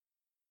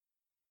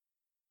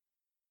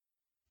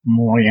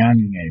Montreal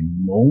ngày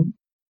 4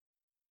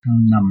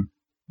 tháng 5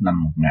 năm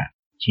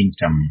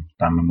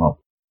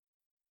 1981.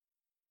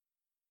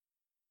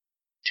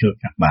 Thưa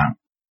các bạn,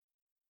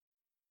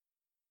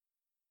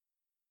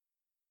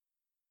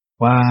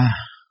 qua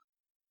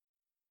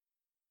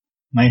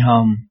mấy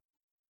hôm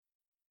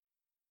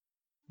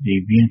đi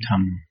viếng thăm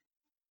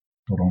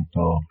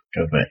Toronto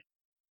trở về,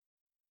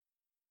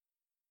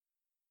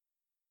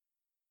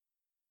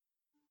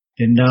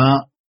 trên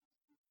đó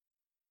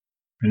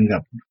mình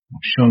gặp một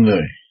số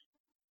người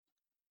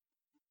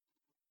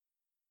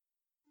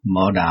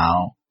mộ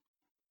đạo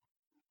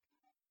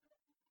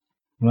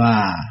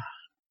và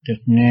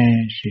được nghe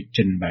sự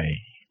trình bày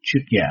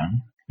thuyết giảng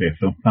về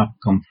phương pháp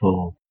công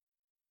phu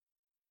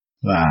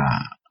và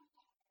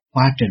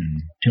quá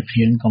trình thực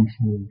hiện công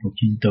phu của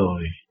chính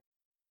tôi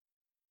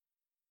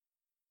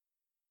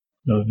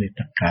đối với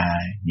tất cả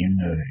những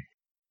người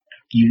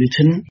giữ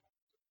thính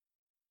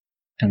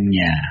trong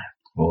nhà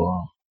của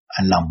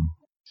anh Long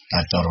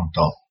tại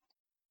Toronto.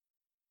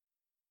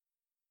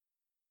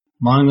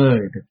 Mọi người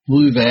được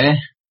vui vẻ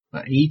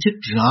và ý thức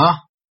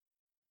rõ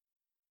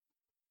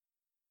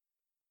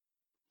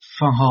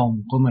phần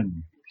hồn của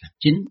mình là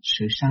chính,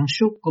 sự sáng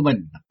suốt của mình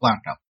là quan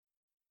trọng.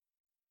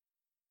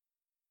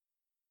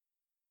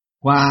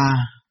 Qua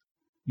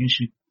những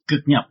sự cực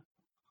nhọc,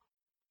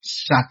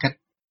 xa cách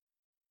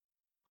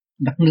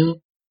đất nước,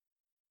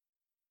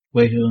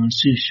 quê hương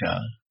xứ sở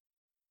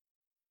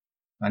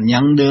và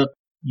nhận được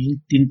những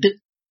tin tức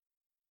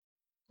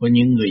của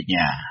những người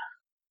nhà,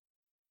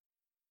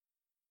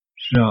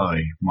 rồi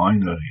mọi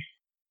người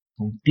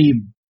cũng tìm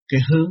cái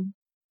hướng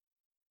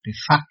để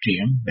phát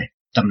triển về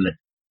tâm linh.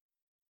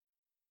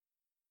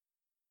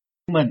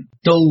 Mình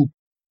tu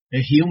để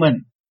hiểu mình,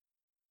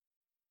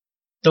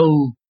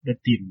 tu để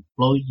tìm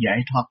lối giải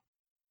thoát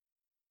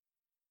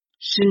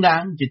xứng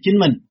đáng cho chính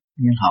mình,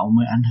 nhưng hậu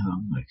mới ảnh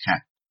hưởng người khác.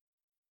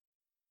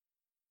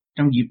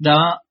 Trong dịp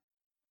đó,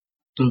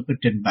 tôi có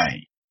trình bày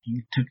những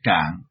thực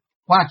trạng,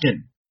 quá trình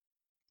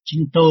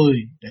chính tôi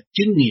đã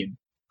chứng nghiệm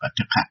và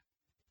thực hành,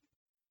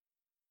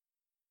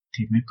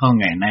 thì mới có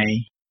ngày nay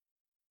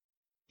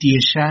tia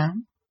sáng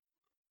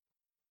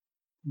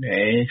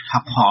để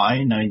học hỏi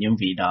nơi những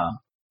vị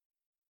đó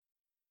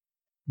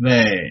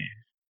về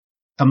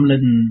tâm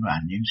linh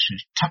và những sự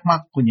thắc mắc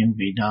của những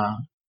vị đó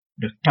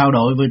được trao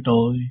đổi với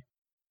tôi.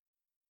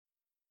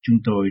 Chúng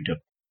tôi được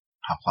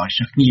học hỏi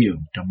rất nhiều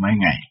trong mấy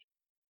ngày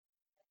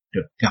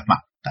được gặp mặt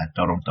tại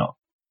Toronto.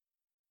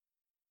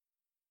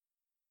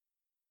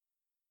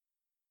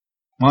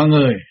 Mọi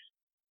người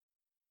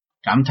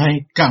cảm thấy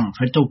cần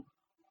phải tu,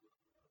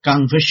 cần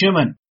phải sửa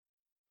mình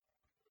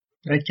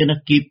để cho nó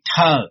kịp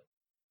thời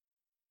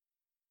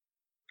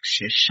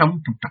sẽ sống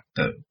trong trật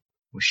tự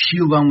của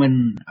siêu văn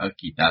minh ở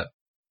kỳ tới.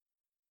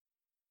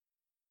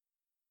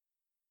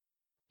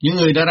 Những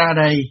người đã ra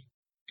đây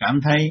cảm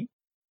thấy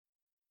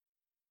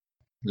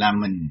là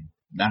mình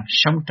đang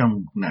sống trong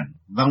một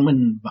nền văn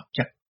minh vật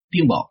chất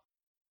tiến bộ.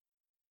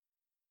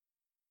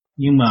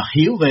 Nhưng mà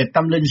hiểu về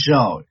tâm linh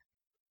rồi,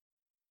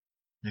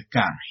 để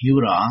càng hiểu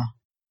rõ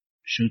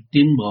sự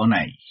tiến bộ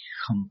này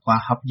không quá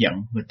hấp dẫn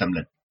với tâm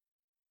linh.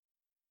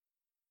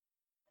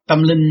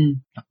 Tâm linh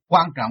là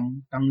quan trọng,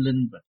 tâm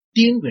linh và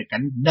tiến về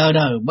cảnh đời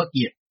đời bất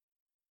diệt.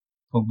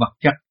 Còn vật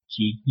chất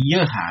chỉ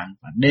giới hạn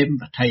và đếm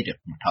và thay được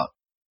mà thôi.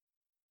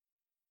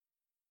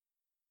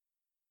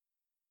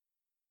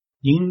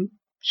 Những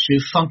sự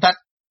phân tích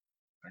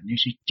và những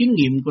sự chứng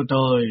nghiệm của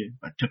tôi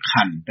và thực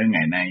hành tới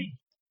ngày nay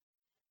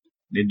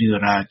để đưa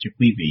ra cho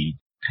quý vị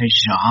thấy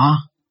rõ,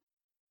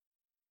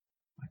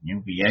 và những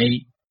vị ấy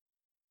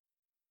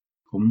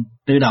cũng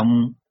tự động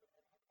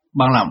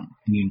bằng lòng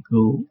nghiên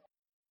cứu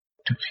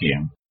thực hiện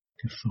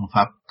cái phương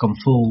pháp công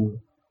phu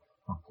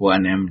của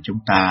anh em chúng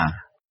ta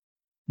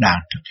đang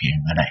thực hiện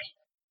ở đây.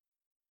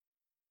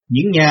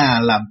 Những nhà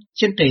làm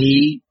chính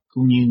trị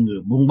cũng như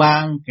người buôn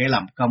bán, kẻ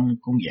làm công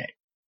cũng vậy.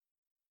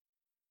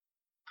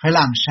 Phải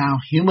làm sao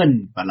hiểu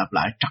mình và lập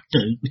lại trật tự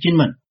của chính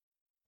mình,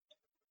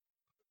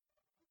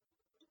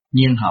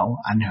 nhiên hậu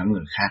ảnh hưởng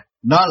người khác.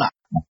 Đó là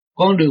một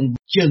con đường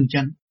chân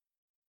chánh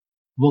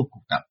vô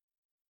cùng tập.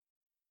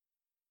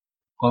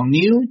 Còn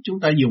nếu chúng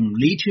ta dùng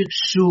lý thuyết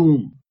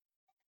suông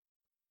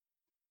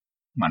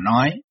mà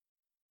nói,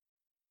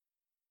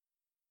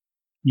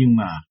 nhưng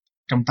mà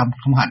trong tâm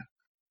không hành,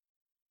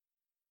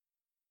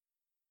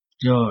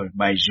 rồi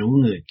bày rủ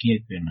người kia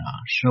người nọ,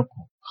 rốt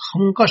cuộc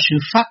không có sự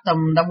phát tâm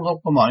đóng góp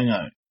của mọi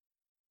người,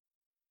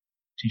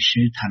 thì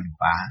sự thành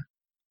quả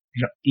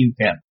rất yếu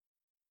kém.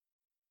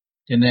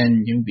 Cho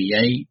nên những vị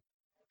ấy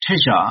thấy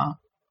rõ,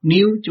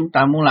 nếu chúng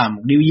ta muốn làm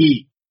một điều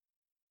gì,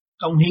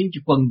 cống hiến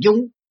cho quần chúng,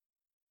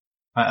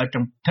 phải ở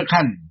trong thực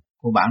hành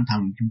của bản thân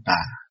chúng ta,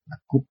 là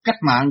cuộc cách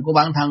mạng của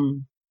bản thân,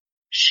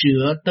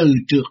 sửa từ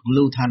trượt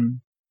lưu thanh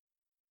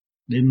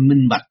để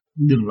minh bạch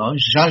đường lối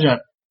rõ rệt,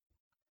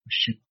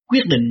 sự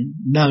quyết định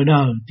đời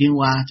đời tiến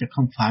hóa, chứ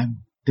không phải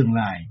tương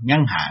lai ngắn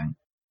hạn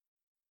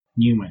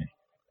như mà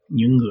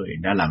những người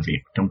đã làm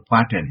việc trong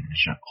quá trình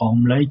rồi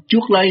ôm lấy,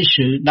 chuốc lấy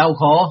sự đau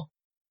khổ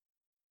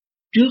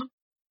trước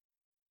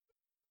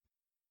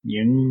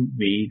những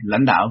vị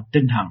lãnh đạo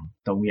tinh thần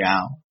tôn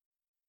giáo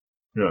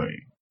rồi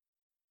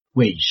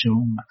quỳ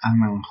xuống ăn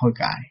năn hối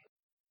cải.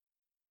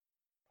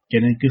 Cho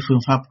nên cái phương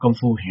pháp công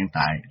phu hiện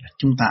tại là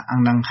chúng ta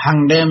ăn năn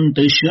hàng đêm,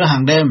 tự sửa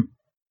hàng đêm,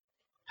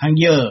 hàng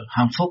giờ,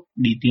 hàng phút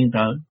đi tiến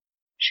tới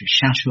sự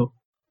sáng suốt.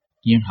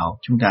 Nhiên hậu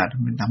chúng ta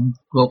mới đóng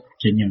góp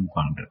cho nhân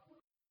quả được.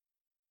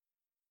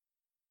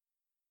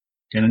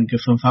 Cho nên cái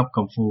phương pháp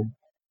công phu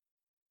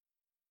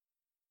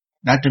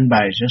đã trình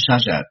bày rất xa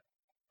rệt.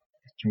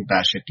 Chúng ta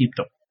sẽ tiếp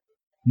tục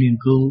nghiên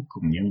cứu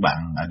cùng những bạn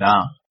ở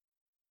đó.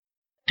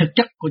 Thực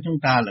chất của chúng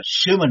ta là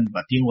sửa mình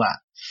và tiến hóa,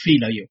 phi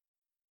lợi dụng.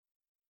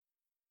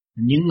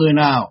 Những người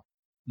nào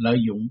lợi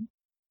dụng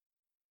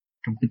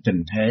trong cái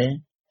tình thế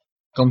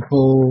công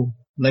phu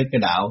lấy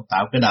cái đạo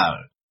tạo cái đời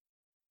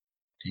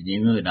thì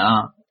những người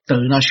đó tự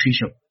nó suy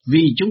sụp,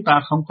 vì chúng ta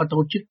không có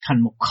tổ chức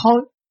thành một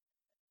khối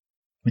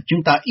mà chúng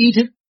ta ý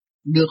thức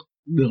được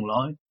đường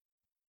lối,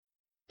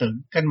 tự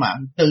cách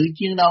mạng, tự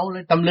chiến đấu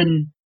lấy tâm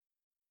linh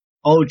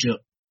ô trượt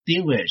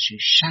tiến về sự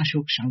sáng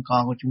suốt sẵn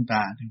có của chúng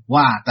ta thì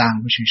hòa tan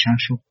với sự sáng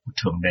suốt của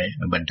Thượng Đế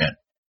ở bên trên.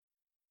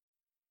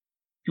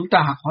 Chúng ta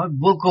học hỏi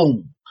vô cùng,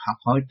 học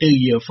hỏi từ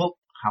giờ phút,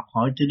 học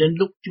hỏi cho đến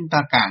lúc chúng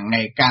ta càng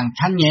ngày càng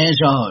thanh nhẹ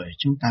rồi,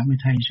 chúng ta mới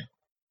thấy rằng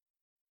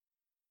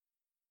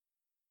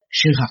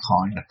sự học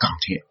hỏi là cần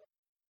thiết.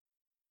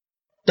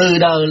 Từ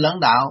đời lẫn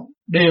đạo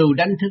đều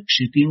đánh thức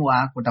sự tiến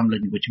hóa của tâm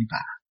linh của chúng ta.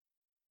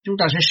 Chúng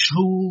ta sẽ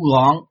thu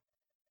gọn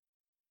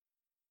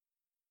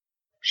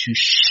sự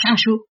sáng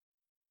suốt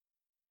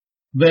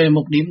về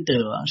một điểm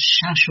tựa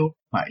sáng suốt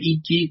và ý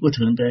chí của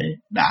Thượng Đế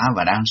đã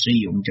và đang sử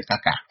dụng cho cả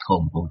càn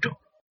khôn vũ trụ.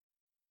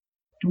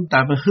 Chúng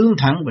ta phải hướng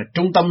thẳng về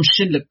trung tâm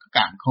sinh lực của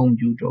càn khôn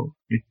vũ trụ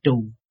để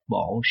tu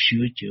bổ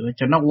sửa chữa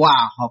cho nó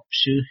hòa hợp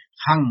sự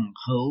hằng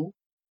hữu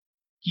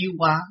chiếu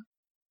hóa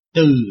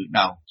từ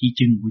đầu chí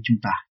chân của chúng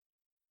ta.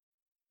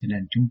 Cho nên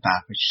chúng ta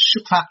phải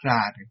xuất phát ra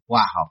để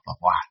hòa hợp và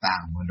hòa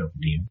tan với luồng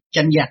điển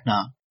chánh giác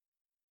đó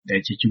để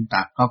cho chúng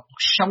ta có cuộc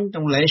sống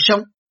trong lễ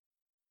sống.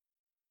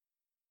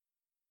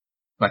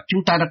 Và chúng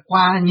ta đã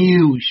qua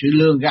nhiều sự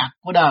lường gạt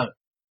của đời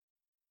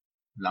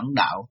lẫn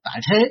đạo tại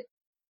thế.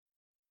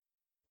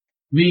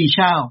 Vì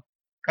sao?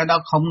 Cái đó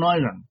không nói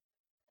rằng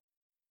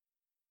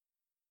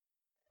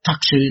thật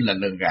sự là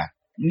lường gạt,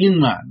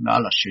 nhưng mà đó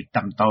là sự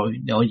tầm tối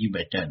đối với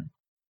bề trên.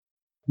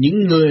 Những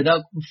người đó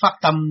cũng phát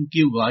tâm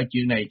kêu gọi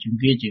chuyện này chuyện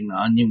kia chuyện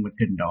nọ, nhưng mà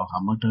trình độ họ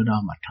mới tới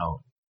đó mà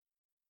thôi.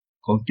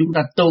 Còn chúng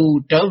ta tu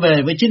trở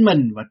về với chính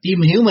mình và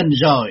tìm hiểu mình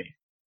rồi,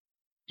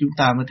 chúng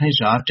ta mới thấy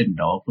rõ trình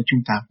độ của chúng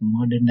ta cũng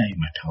mới đến đây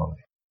mà thôi.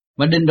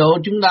 Và trình độ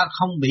chúng ta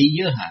không bị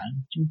giới hạn,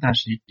 chúng ta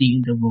sẽ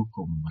tiến tới vô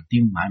cùng và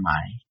tiến mãi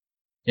mãi.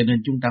 Cho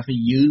nên chúng ta phải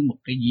giữ một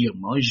cái diều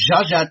mối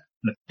rõ rệt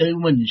là tự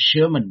mình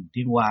sửa mình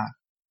tiến qua.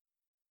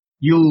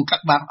 Dù các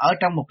bạn ở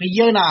trong một cái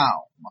giới nào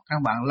mà các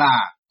bạn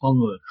là con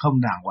người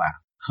không đàng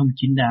hoàng, không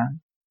chính đáng,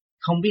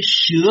 không biết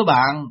sửa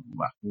bạn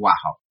và hòa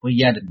hợp với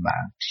gia đình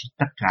bạn, thì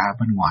tất cả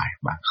bên ngoài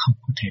bạn không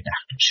có thể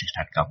đạt được sự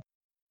thành công.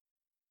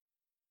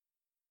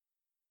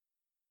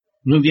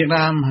 Người Việt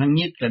Nam hẳn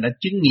nhất là đã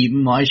chứng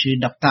nghiệm mọi sự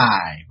độc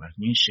tài và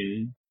những sự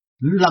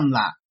lầm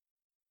lạc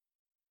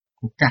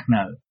của các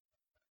nơi,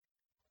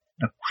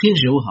 đã khuyến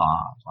rũ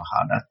họ và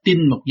họ đã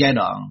tin một giai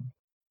đoạn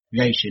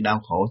gây sự đau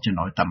khổ cho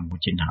nội tâm của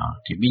chính họ,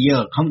 thì bây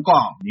giờ không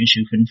còn những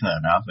sự phỉnh phờ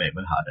đó về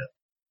với họ được.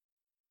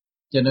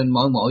 Cho nên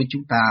mỗi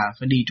chúng ta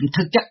phải đi trong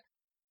thực chất,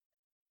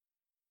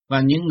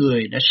 và những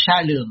người đã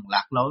sai lường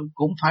lạc lối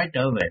cũng phải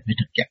trở về với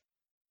thực chất.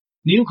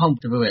 Nếu không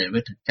trở về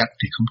với thực chất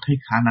thì không thấy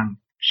khả năng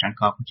sẵn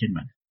có của chính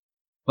mình,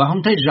 và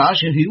không thấy rõ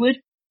sự hữu ích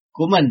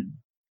của mình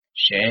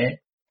sẽ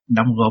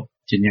đóng góp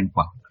cho nhân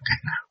quả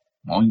cách nào.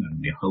 Mỗi người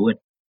đều hữu ích.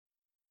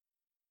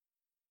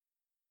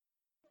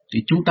 Thì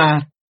chúng ta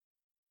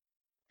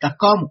đã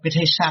có một cái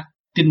thể xác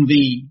tinh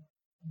vi,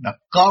 đã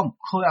có một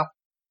khối óc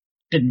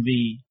tinh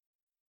vi,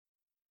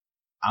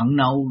 ẩn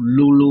nâu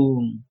luôn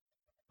luôn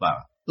và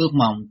ước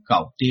mong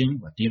cầu tiến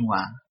và tiến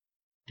hóa.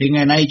 Thì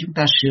ngày nay chúng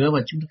ta sửa và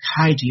chúng ta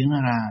khai triển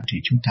ra thì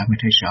chúng ta mới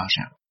thấy rõ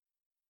ràng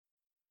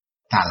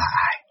ta là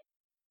ai,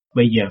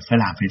 bây giờ phải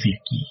làm cái việc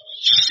gì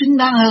xứng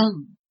đáng hơn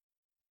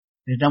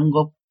để đóng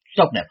góp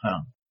tốt đẹp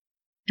hơn.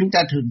 Chúng ta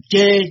thường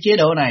chê chế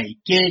độ này,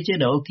 chê chế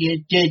độ kia,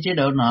 chê chế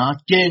độ nọ,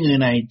 chê người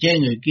này, chê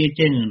người kia,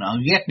 chê người nọ,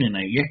 ghét người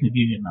này, ghét người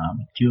kia, người nọ,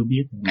 mà chưa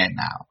biết ngày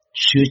nào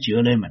sửa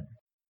chữa lấy mình.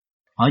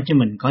 Hỏi cho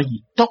mình có gì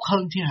tốt hơn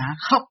thiên hạ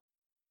không?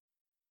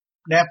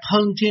 Đẹp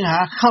hơn thiên hạ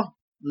không?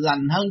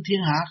 Lành hơn thiên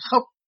hạ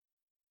không?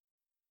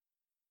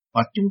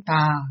 Và chúng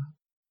ta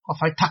có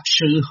phải thật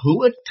sự hữu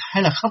ích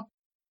hay là không?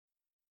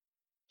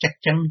 Chắc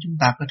chắn chúng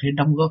ta có thể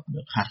đóng góp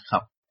được hay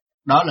không?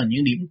 Đó là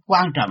những điểm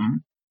quan trọng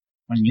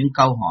và những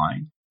câu hỏi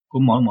của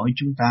mỗi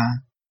chúng ta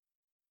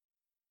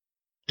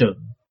tự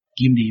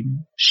kiểm điểm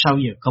sau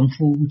giờ công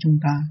phu của chúng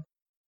ta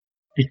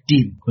để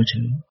tìm coi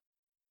thử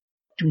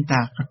chúng ta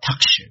có thật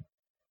sự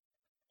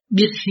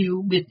biết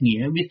hiếu, biết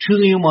nghĩa, biết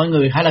thương yêu mọi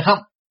người hay là không?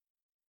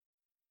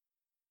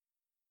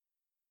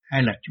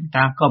 Hay là chúng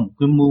ta có một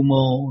cái mưu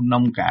mô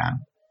nông cạn,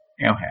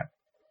 eo hẹp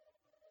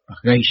và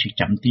gây sự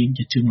chậm tiến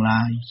cho tương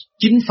lai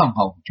chính phần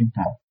hồn chúng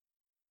ta.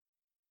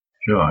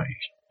 Rồi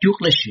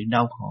chuốc lấy sự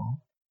đau khổ.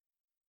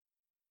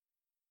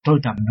 Tôi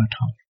tầm đó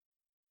thôi.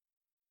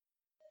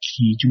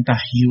 Khi chúng ta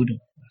hiểu được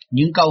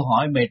những câu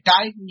hỏi bề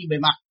trái cũng như bề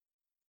mặt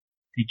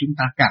thì chúng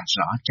ta càng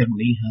rõ chân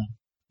lý hơn,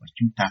 và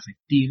chúng ta phải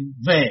tiến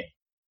về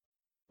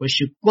với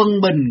sự quân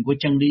bình của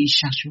chân lý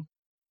sáng suốt.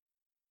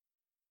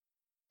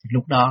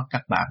 Lúc đó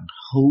các bạn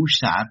hữu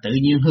xạ tự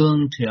nhiên hương,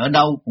 thì ở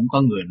đâu cũng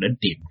có người đến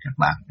tìm các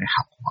bạn để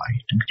học hỏi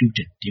trong chương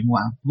trình tiến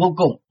hóa vô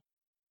cùng.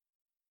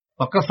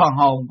 Và cái phần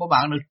hồn của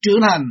bạn được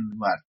trưởng thành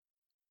và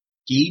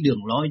chỉ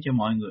đường lối cho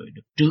mọi người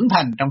được trưởng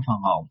thành trong phần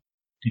hồn,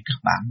 thì các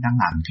bạn đang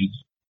làm cái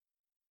gì?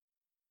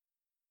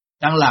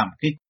 Đang làm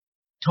cái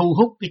thu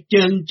hút cái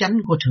chân chánh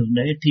của Thượng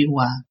Đế tiến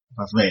hóa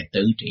và về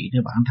tự trị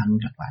với bản thân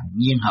các bạn,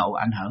 nhiên hậu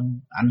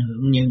ảnh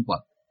hưởng nhân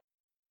vật.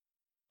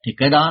 Thì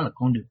cái đó là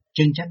con đường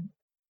chân chánh,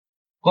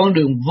 con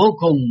đường vô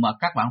cùng mà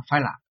các bạn phải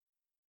làm,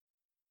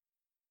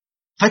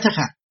 phải thực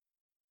hành,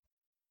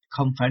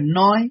 không phải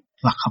nói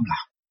và không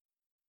làm.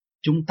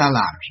 Chúng ta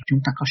làm, chúng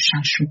ta có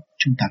sáng suốt,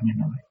 chúng ta mới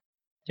nói.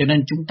 Cho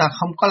nên chúng ta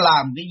không có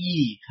làm cái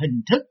gì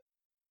hình thức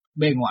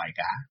bề ngoài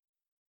cả,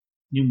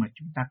 nhưng mà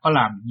chúng ta có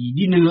làm gì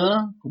đi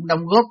nữa cũng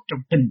đóng góp trong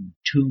tình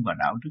thương và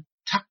đạo đức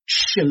thật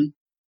sự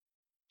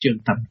chân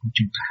tâm của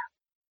chúng ta.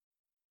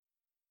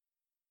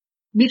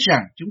 Biết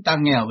rằng chúng ta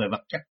nghèo về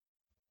vật chất,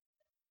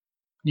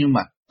 nhưng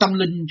mà tâm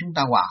linh chúng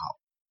ta hòa hợp,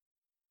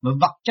 mà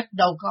vật chất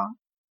đâu có.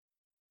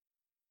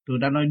 Tôi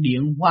đã nói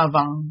điện hoa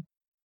văn,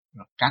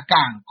 cả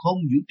càn khôn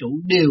vũ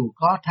trụ đều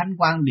có thánh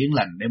quang điển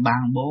lành để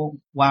ban bố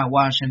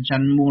hoa xanh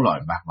xanh muôn loài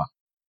vạn vật,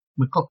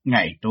 mới có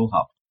ngày tụ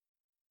họp.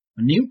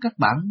 Nếu các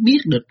bạn biết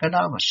được cái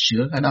đó và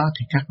sửa cái đó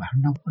thì các bạn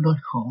đâu có đói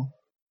khổ.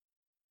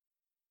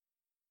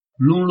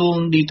 Luôn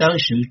luôn đi tới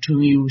sự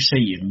thương yêu, xây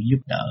dựng,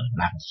 giúp đỡ,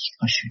 làm gì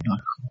có sự đói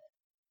khổ.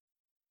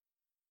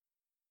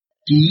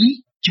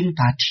 Chỉ chúng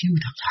ta thiếu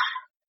thật thà,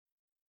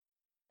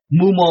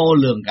 mưu mô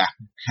lường gạt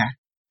người khác,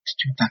 thì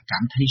chúng ta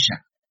cảm thấy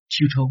rằng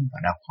thiếu thốn và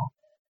đau khổ.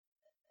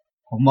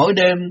 Còn mỗi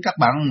đêm các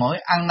bạn mỗi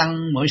ăn năn,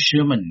 mỗi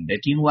sửa mình để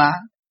tiến hóa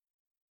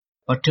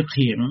và thực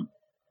hiện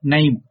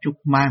nay một chút,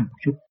 mai một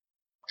chút,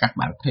 các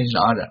bạn thấy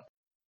rõ rồi.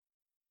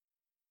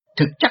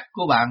 Thực chất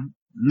của bạn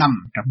nằm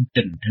trong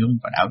tình thương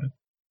và đạo đức.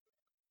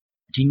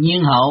 Thì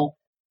nhiên hậu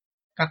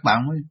các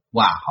bạn mới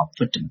hòa hợp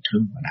với tình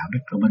thương và đạo đức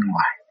ở bên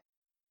ngoài.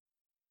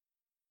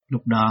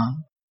 Lúc đó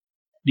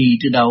đi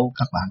tới đâu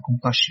các bạn cũng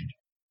có sự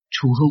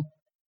thu hút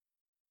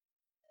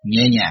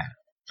nhẹ nhàng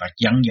và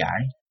dẫn giải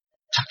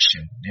thật sự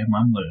để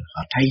mọi người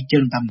họ thấy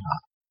chân tâm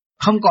họ.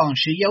 Không còn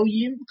sự giấu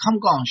giếm, không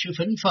còn sự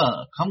phỉnh phờ,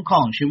 không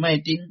còn sự mê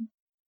tín,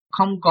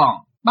 không còn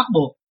bắt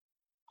buộc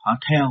họ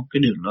theo cái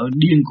đường lối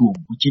điên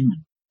cuồng của chính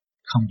mình,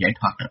 không giải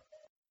thoát được.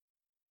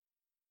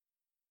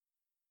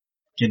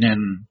 Cho nên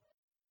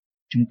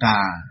chúng ta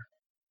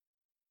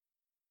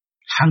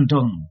hàng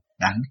tuần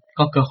đã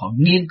có cơ hội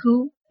nghiên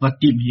cứu và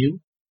tìm hiểu,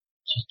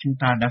 thì chúng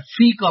ta đã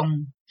phí công,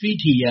 phí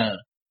thì giờ,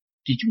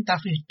 thì chúng ta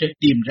phải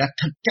tìm ra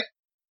thực chất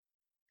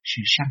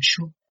sự sáng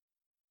suốt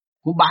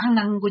của bản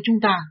năng của chúng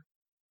ta.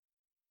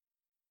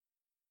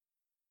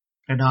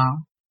 Cái đó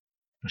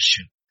là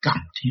sự cần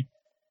thiết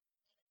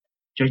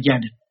cho gia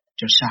đình,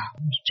 cho xã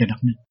hội, cho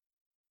đất nước.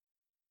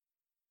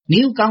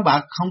 Nếu các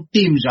bạn không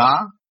tìm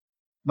rõ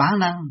bản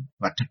năng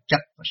và thực chất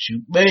và sự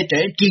bê trễ,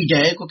 trì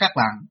trệ của các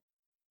bạn,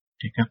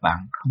 thì các bạn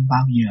không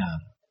bao giờ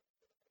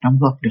đóng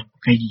góp được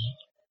cái gì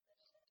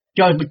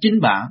cho chính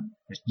bạn,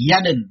 gia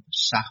đình,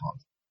 xã hội,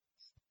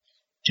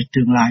 cho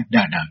tương lai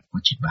đời đời của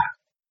chính bạn.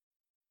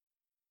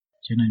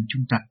 Cho nên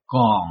chúng ta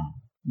còn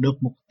được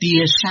một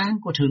tia sáng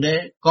của Thượng Đế,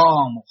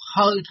 còn một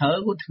hơi thở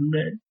của Thượng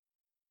Đế,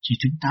 thì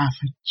chúng ta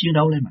phải chiến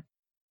đấu lên mình.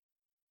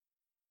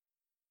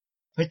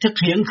 Phải thực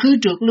hiện khứ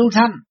trượt lưu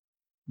thanh,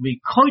 vì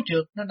khối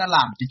trượt nó đã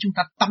làm cho chúng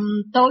ta tâm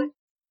tối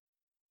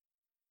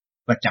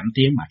và chậm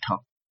tiến mà thôi.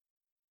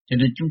 Cho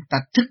nên chúng ta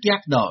thức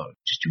giác rồi,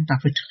 chúng ta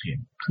phải thực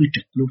hiện khứ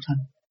trượt lưu thanh.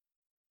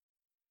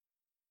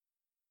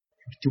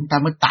 Chúng ta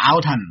mới tạo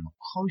thành một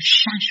khối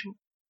sáng suốt.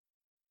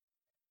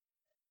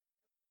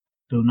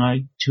 Tôi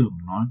thường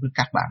nói với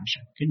các bạn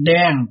rằng cái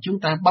đèn chúng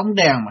ta, bóng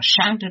đèn mà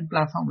sáng trên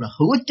plafond là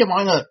hữu ích cho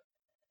mọi người.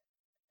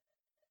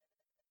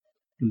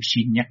 Tôi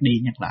xin nhắc đi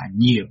nhắc lại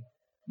nhiều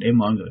để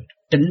mọi người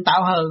tỉnh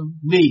táo hơn,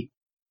 vì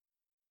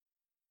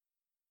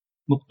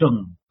một tuần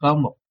có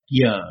 1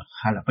 giờ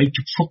hay là mấy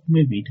chục phút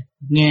mới bị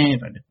được nghe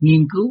và được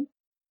nghiên cứu,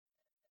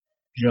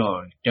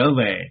 rồi trở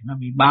về nó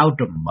bị bao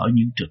trùm bởi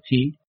những trượt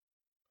khí.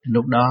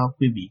 Lúc đó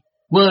quý vị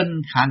quên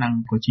khả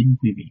năng của chính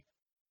quý vị.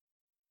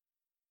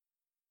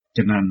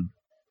 Cho nên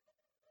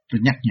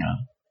tôi nhắc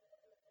nhở,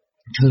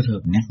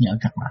 thường nhắc nhở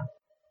các bạn.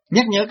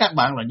 Nhắc nhở các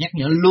bạn là nhắc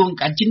nhở luôn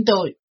cả chính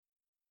tôi,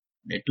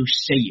 để tôi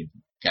xây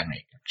dựng càng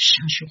ngày càng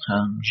sáng suốt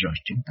hơn, rồi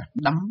chúng ta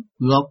đóng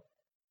góp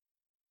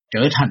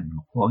trở thành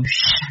một khối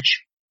sáng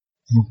suốt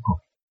vô cùng.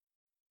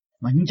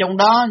 Mà trong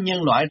đó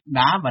nhân loại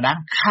đã và đang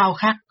khao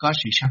khát có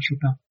sự sáng suốt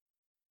đó.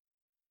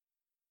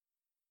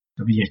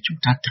 Rồi bây giờ chúng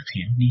ta thực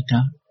hiện đi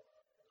tới.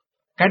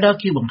 Cái đó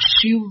kêu bằng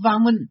siêu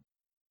văn minh.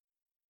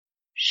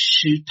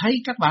 Sự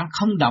thấy các bạn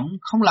không động,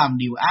 không làm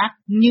điều ác,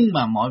 nhưng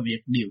mà mọi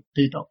việc đều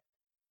tươi tốt,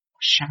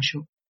 sáng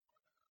suốt.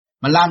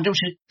 mà làm trong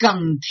sự cần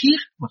thiết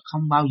và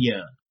không bao giờ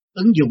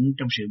ứng dụng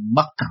trong sự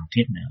bất cần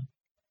thiết nữa.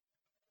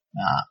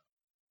 Đó.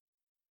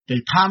 Từ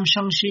tham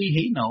sân si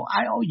hỉ nộ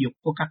ái ố dục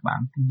của các bạn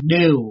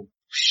đều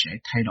sẽ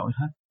thay đổi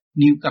hết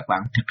nếu các bạn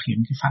thực hiện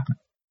cái pháp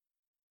này.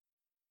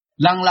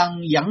 Lần lần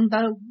dẫn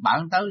tới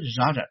bạn tới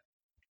rõ rệt.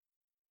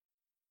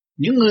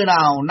 Những người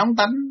nào nóng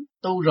tánh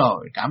tu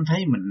rồi cảm thấy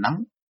mình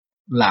nóng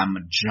là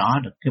mình rõ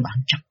được cái bản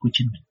chất của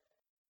chính mình.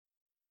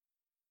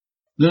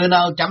 Người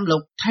nào chậm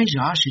lục thấy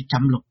rõ sự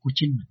chậm lục của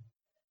chính mình.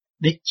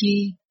 Để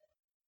chi?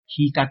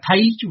 Khi ta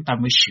thấy chúng ta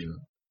mới sửa.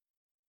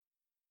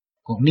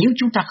 Còn nếu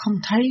chúng ta không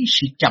thấy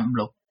sự chậm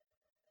lục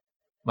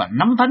và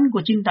nóng tánh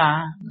của chúng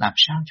ta, làm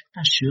sao chúng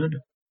ta sửa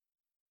được?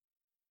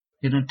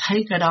 Cho nên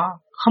thấy cái đó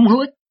không hữu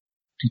ích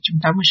thì chúng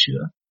ta mới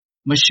sửa.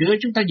 Mà sửa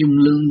chúng ta dùng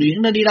lượng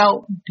điển nó đi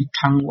đâu? Thì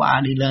thăng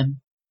hoa đi lên.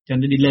 Cho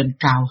nên đi lên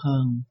cao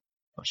hơn,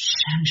 và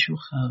sáng suốt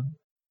hơn,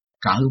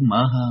 cởi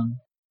mở hơn,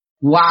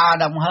 hòa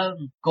đồng hơn,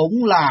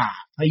 cũng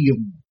là phải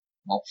dùng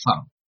một phần.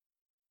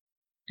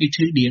 Cái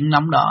thứ điện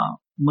nóng đó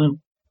mới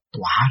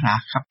tỏa ra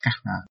khắp các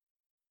nơi.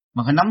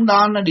 Mà cái nóng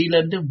đó nó đi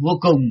lên tới vô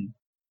cùng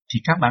thì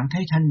các bạn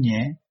thấy thanh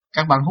nhẹ.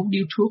 Các bạn hút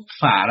điếu thuốc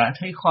phà ra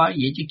thấy khói,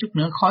 vậy chứ chút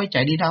nữa khói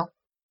chạy đi đâu?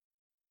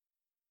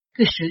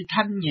 Cái sự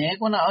thanh nhẹ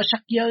của nó ở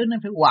sắc giới nó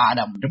phải hòa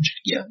đồng trong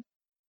sắc giới.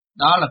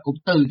 Đó là cũng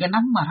từ cái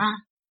nóng mà ha.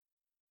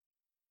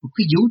 Một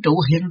cái vũ trụ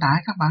hiện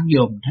tại các bạn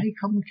dòm thấy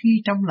không khí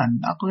trong lành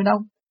đó có đâu.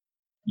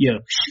 Giờ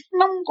sức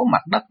nóng của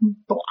mặt đất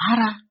tỏa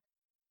ra.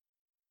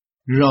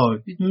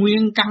 Rồi cái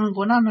nguyên căn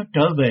của nó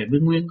trở về với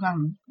nguyên căn.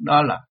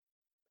 Đó là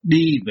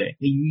đi về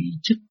cái duy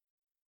thức,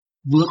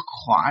 vượt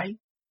khỏi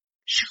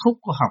sức hút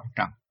của hồng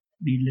trần,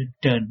 đi lên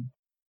trên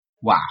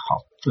hòa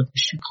hợp với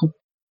sức hút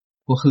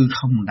của hư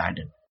không đại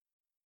định.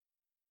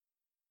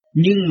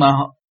 Nhưng mà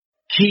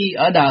khi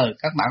ở đời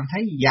các bạn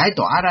thấy giải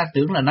tỏa ra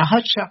tưởng là nó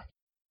hết sao?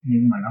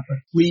 Nhưng mà nó phải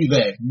quy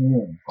về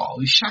nguồn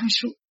cội sáng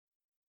suốt,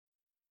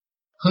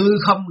 hư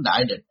không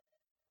đại định.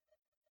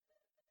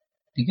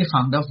 Thì cái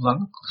phần đó vẫn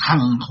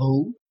hằng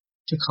hữu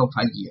chứ không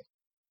phải diệt.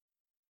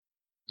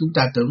 Chúng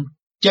ta tưởng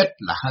chết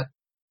là hết,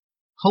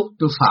 hút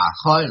tôi phà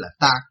khói là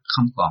ta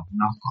không còn,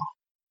 nó còn.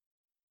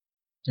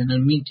 Cho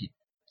nên miếng thịt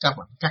các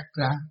bạn cắt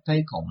ra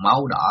thấy còn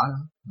máu đỏ,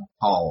 một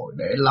hồi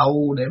để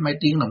lâu, để mấy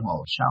tiếng đồng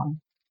hồ sau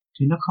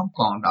thì nó không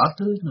còn đỏ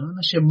tươi nữa,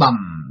 nó sẽ bầm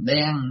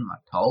đen mà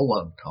thổ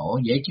quần thổ,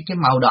 vậy chứ cái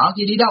màu đỏ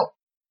kia đi đâu?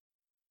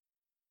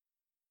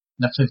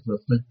 Nó phải vượt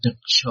lên trực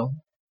số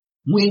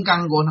nguyên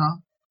căn của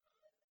nó,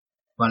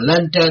 và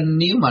lên trên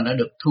nếu mà nó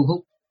được thu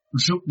hút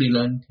rút đi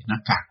lên thì nó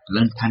càng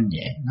lên thanh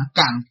nhẹ, nó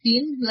càng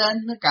tiến lên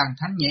nó càng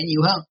thanh nhẹ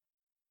nhiều hơn.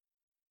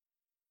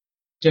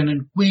 Cho nên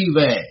quy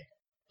về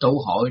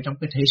tụ hội trong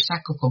cái thể xác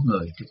của con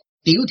người,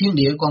 tiểu thiên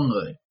địa con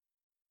người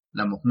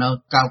là một nơi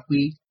cao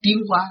quý tiến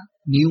hóa.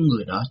 Nếu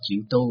người đó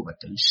chịu tu và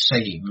tự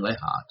xây dựng lấy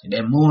họ thì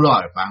đem muôn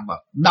loài vạn vật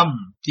đồng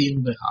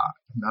tiên với họ.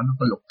 Trong đó nó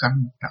có lục căn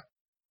một trật,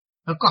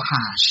 nó có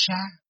hà sa,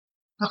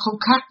 nó không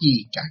khác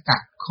gì cả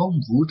khôn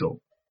vũ trụ.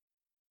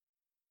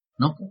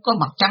 Nó cũng có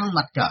mặt trăng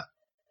mặt trời,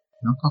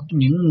 nó có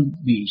những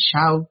vì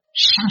sao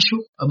sáng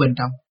suốt ở bên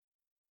trong.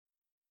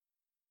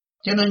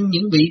 Cho nên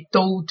những vị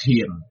tu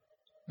thiền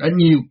đã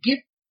nhiều kiếp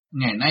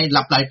ngày nay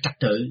lặp lại trật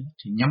tự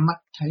thì nhắm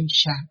mắt thấy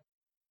sáng,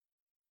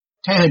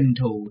 thấy hình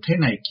thù thế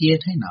này kia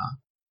thế nọ.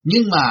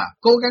 Nhưng mà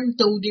cố gắng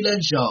tu đi lên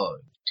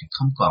rồi thì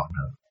không còn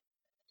nữa.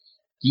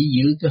 Chỉ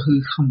giữ cái hư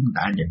không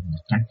đại định là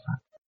chánh pháp.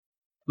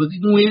 Với cái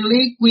nguyên lý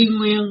quy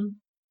nguyên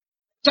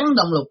chấn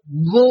động lực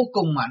vô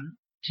cùng mạnh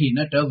thì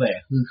nó trở về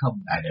hư không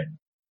đại định.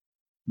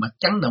 Mà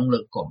chấn động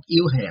lực còn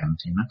yếu hèn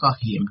thì nó có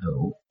hiện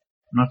hữu,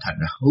 nó thành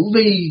ra hữu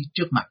vi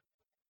trước mặt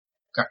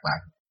các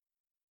bạn.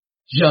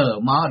 Giờ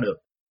mó được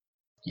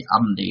chỉ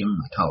âm điểm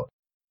mà thôi.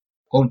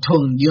 Còn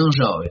thuần dương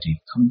rồi thì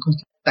không có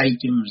tay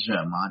chân giờ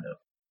mó được.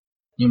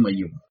 Nhưng mà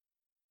dùng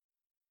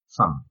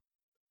phần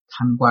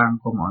thanh quan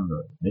của mọi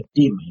người để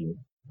tìm hiểu,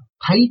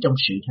 thấy trong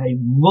sự thấy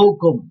vô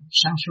cùng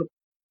sáng suốt,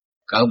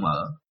 cởi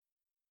mở,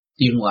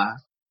 tiến hóa,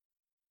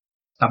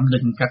 tâm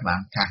linh các bạn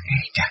càng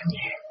ngày càng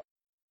nhẹ,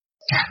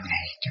 càng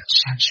ngày càng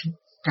sáng suốt,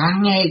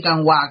 càng ngày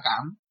càng hòa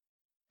cảm,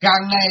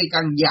 càng ngày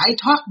càng giải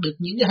thoát được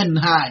những cái hình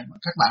hài mà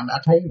các bạn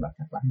đã thấy và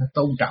các bạn đã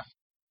tôn trọng.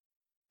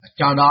 Và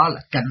cho đó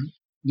là cảnh,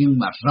 nhưng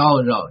mà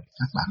rồi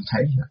các bạn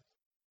thấy rồi.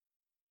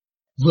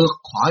 Vượt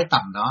khỏi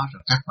tầm đó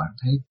rồi các bạn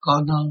thấy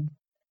có nơi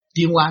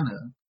tiến hóa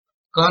nữa,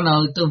 có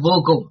nơi tới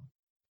vô cùng.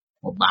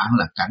 Một bạn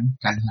là cảnh,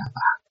 cảnh là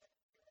bạn.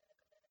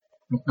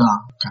 Lúc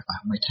đó các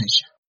bạn mới thấy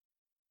rằng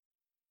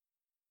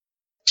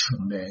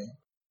Thượng Đế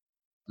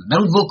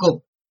đấng vô cùng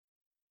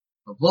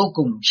và vô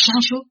cùng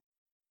sáng suốt.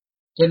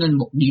 Cho nên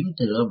một điểm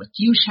tựa mà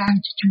chiếu sáng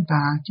cho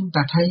chúng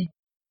ta thấy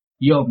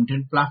dòm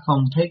trên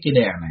platform thấy cái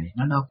đèn này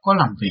nó đâu có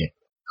làm việc,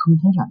 không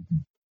thấy làm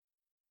việc.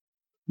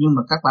 Nhưng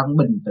mà các bạn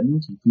bình tĩnh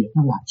thì việc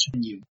nó làm rất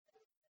nhiều.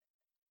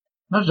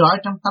 Nó rõ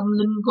trong tâm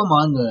linh của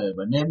mọi người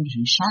và đem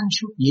sự sáng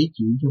suốt dễ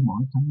chịu cho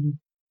mọi tâm linh.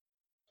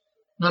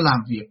 Nó làm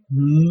việc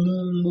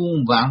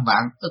muôn vạn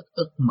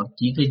ức mà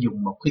chỉ có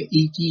dùng một cái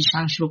ý chí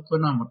sáng suốt của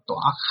nó mà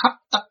tỏa khắp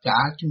tất cả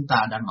chúng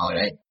ta đang ngồi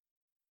đây.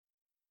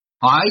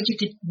 Hỏi cho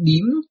cái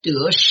điểm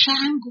tựa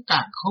sáng của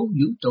càn khôn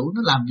vũ trụ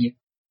nó làm việc.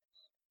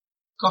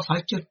 Có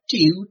phải cho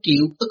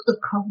triệu ức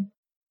không?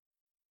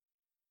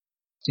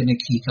 Cho nên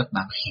khi các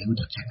bạn hiểu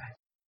được cái này,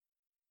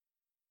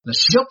 là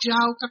rốt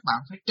ráo các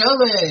bạn phải trở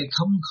về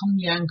không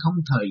gian, không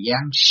thời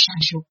gian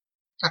sáng suốt.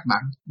 Các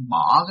bạn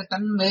bỏ cái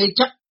tánh mê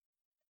chấp,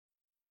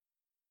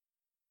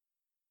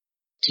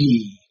 thì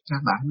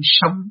các bạn mới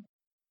sống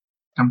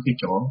trong cái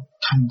chỗ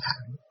thanh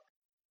thản.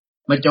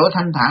 Mà chỗ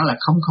thanh thản là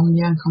không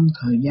gian, không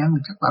thời gian,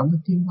 là các bạn mới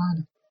tiến hóa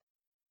được.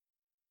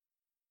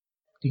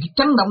 Thì cái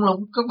chấn động lực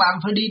các bạn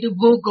phải đi tới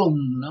vô cùng,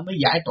 nó mới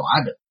giải tỏa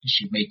được cái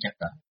sự mê chấp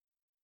đó.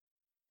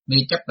 Mê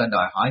chấp là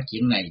đòi hỏi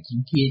chuyện này,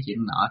 chuyện kia, chuyện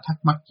nọ, thắc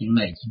mắc chuyện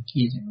này, chuyện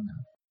kia, chuyện nọ.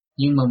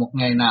 Nhưng mà một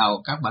ngày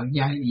nào các bạn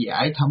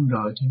giải thông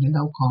rồi thì nó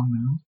đâu còn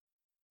nữa.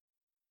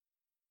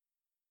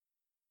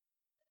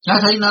 Đã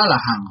thấy nó là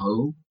hằng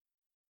hữu,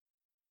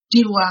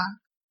 tiến hóa,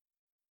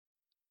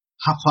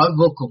 học hỏi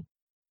vô cùng,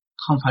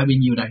 không phải bao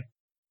nhiêu đây.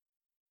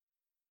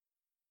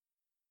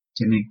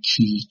 Cho nên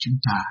khi chúng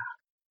ta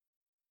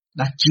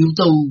đã chịu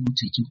tu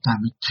thì chúng ta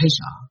mới thấy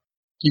rõ.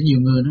 Chứ nhiều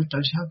người nói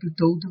tại sao tôi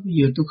tu tới bây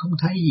giờ tôi không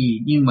thấy gì,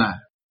 nhưng mà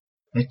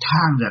để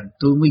than rằng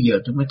tôi bây giờ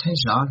tôi mới thấy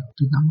rõ,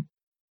 tôi nắm.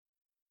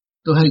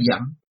 Tôi hơi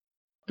giận,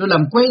 tôi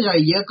làm quấy rầy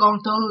vợ con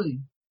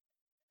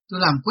tôi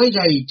làm quấy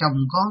rầy chồng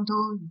con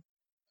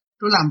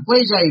tôi làm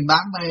quấy rầy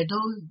bạn bè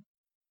tôi.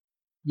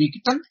 Vì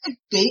cái tánh ích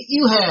kỷ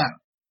yếu hèn,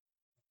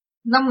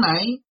 nóng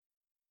nảy,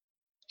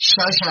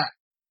 sợ sệt,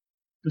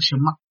 tôi sẽ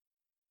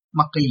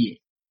mất cái gì?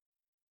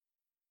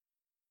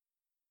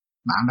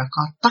 Bạn đã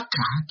có tất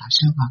cả, tại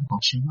sao bạn còn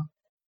sẽ mất?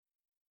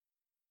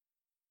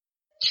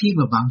 Khi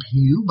mà bạn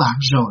hiểu bạn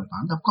rồi,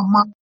 bạn đâu có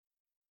mất.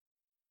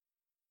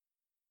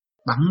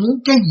 Bạn muốn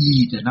cái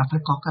gì thì nó phải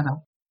có cái đó.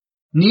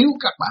 Nếu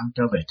các bạn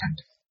trở về thành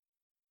thực,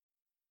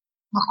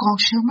 mà còn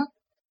sao mất?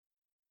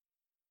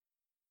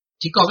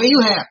 Chỉ còn yếu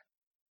hèn.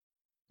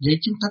 Vậy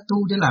chúng ta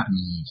tu để làm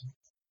gì?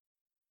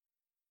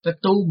 Ta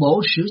tu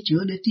bổ sửa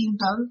chữa để tiến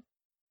tới.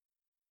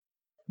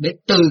 Để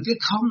từ cái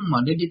không mà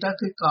để đi tới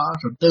cái có,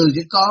 rồi từ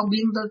cái có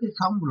biến tới cái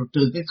không, rồi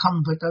từ cái không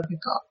phải tới cái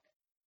có.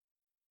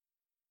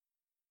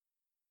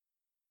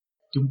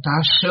 Chúng ta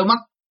sợ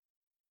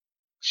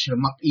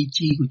mất ý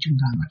chí của chúng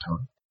ta mà thôi.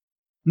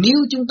 Nếu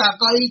chúng ta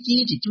có ý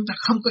chí thì chúng ta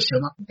không có sợ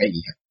mất cái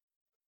gì hết.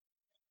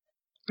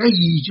 Cái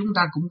gì chúng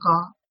ta cũng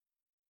có.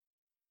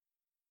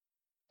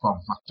 Còn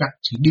vật chất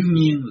thì đương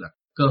nhiên là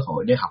cơ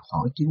hội để học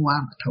hỏi tiến hóa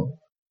mà thôi.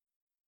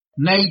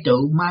 Nay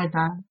trụ mai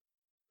tan,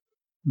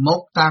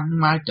 mốt tan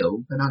mai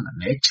trụ, cái đó là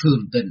lẽ thường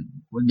tình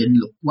của định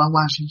luật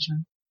qua sinh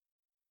sanh.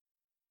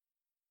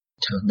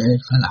 Thượng đế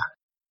phải làm.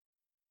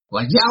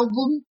 Và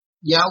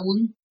giao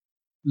huấn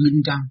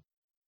linh căn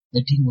để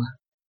tiến hóa.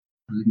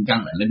 Linh căn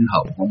là linh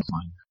hồn của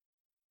mọi người.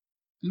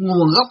 Cái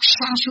nguồn gốc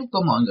sáng suốt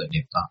của mọi người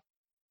đều có.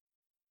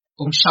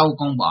 Con sâu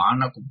con bọ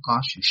nó cũng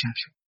có sự sáng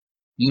suốt.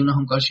 Nhưng nó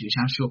không có sự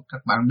sáng suốt,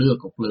 các bạn đưa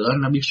cục lửa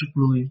nó biết rút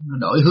lui, nó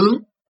đổi hướng.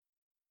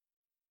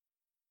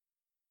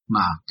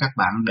 Mà các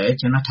bạn để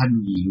cho nó thanh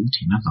dịu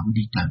thì nó vẫn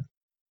đi tới.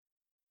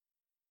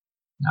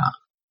 Đó.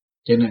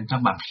 Cho nên các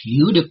bạn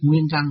hiểu được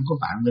nguyên căn của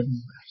bạn linh,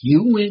 hiểu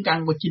nguyên căn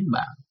của chính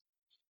bạn.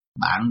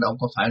 Bạn đâu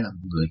có phải là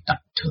một người tầm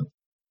thường.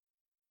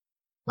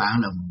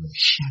 Bạn là một người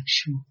sáng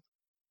suốt.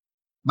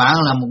 Bạn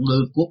là một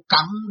người của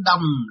cộng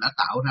đồng đã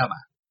tạo ra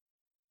bạn.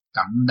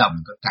 Cộng đồng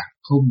của cả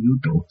khôn vũ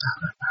trụ tạo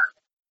ra bạn.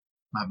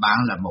 Mà bạn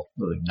là một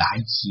người đại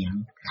diện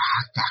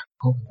cả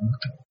khôn vũ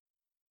trụ.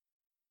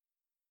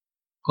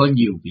 Có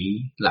nhiều vị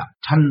làm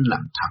thanh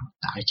làm thần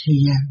tại thế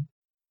gian.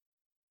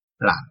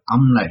 Làm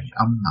ông này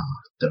ông nọ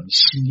tự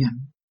sinh danh.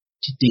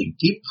 Thì tiền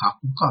kiếp họ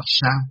cũng có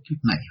sao, kiếp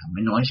này họ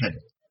mới nói ra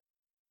được.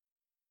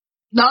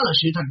 Đó là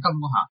sự thành công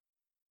của họ.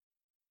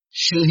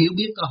 Sự hiểu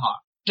biết của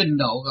họ, trình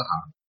độ của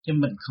họ. Chứ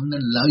mình không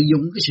nên lợi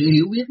dụng cái sự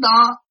hiểu biết đó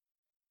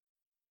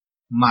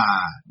mà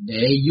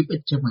để giúp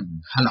ích cho mình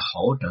hay là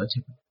hỗ trợ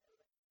cho mình.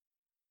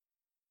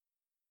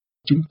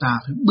 Chúng ta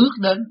phải bước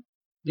đến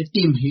để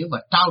tìm hiểu và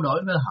trao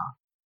đổi với họ,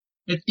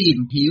 để tìm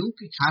hiểu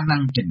cái khả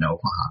năng trình độ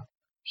của họ,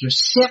 rồi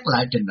xét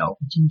lại trình độ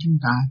của chính chúng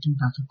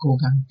ta phải cố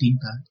gắng tiến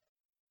tới.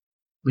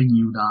 Vì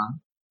nhiều đó,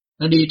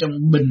 nó đi trong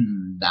bình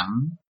đẳng,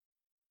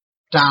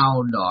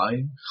 trao đổi,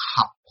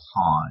 học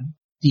hỏi,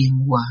 tiến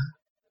hóa,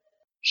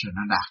 rồi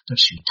nó đạt tới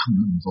sự thông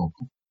minh vô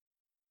cùng.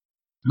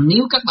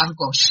 Nếu các bạn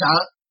còn sợ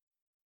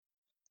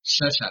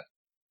sệt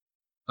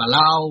và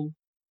lao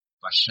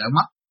và sợ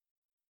mất,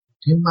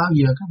 thì bao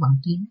giờ các bạn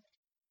tiến?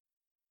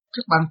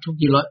 Các bạn thuộc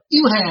về loại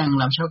yếu hèn,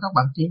 làm sao các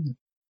bạn tiến được?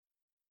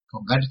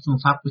 Còn cái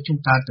phương pháp của chúng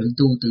ta tự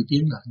tu tự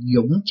tiến là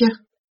dũng chứ.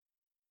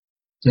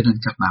 Cho nên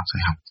các bạn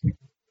phải học.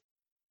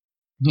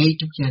 Ngay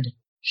trong gia đình,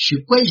 sự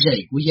quấy rầy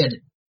của gia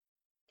đình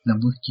là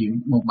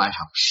một bài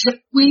học rất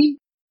quý,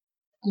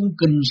 cung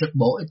kính, rất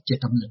bổ ích cho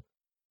tâm linh.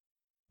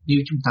 Nếu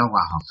chúng ta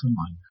hòa hợp với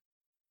mọi người,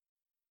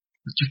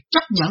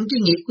 chấp nhận cái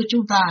nghiệp của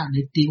chúng ta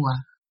để tiêu hóa,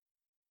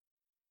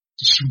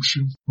 thì sung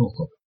sướng vô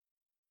cùng.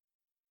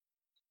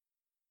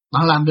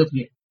 Bạn làm được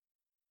việc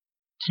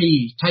thì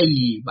thay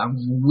vì bạn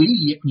hủy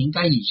diệt những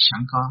cái gì sẵn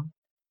có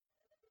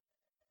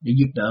để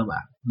giúp đỡ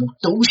bạn, một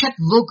tủ sách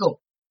vô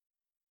cùng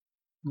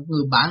Một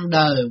người bạn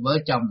đời vợ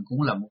chồng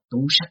cũng là một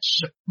tủ sách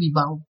rất quý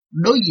báu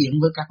đối diện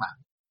với các bạn.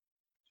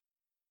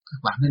 Các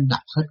bạn nên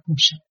đọc hết cuốn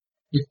sách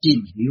để tìm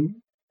hiểu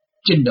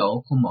trình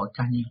độ của mỗi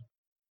cá nhân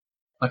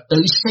và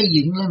tự xây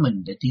dựng lấy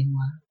mình để tiến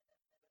hóa.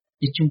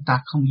 Chứ chúng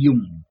ta không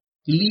dùng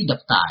cái lý độc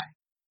tài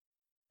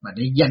mà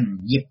để giành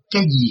giật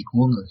cái gì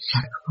của người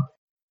khác.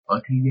 Ở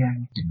thế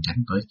gian tình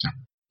cảnh vợ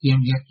chồng ghen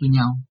ghét với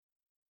nhau.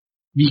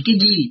 Vì cái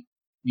gì?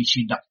 Vì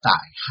sự độc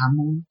tài ham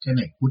muốn, cái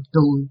này của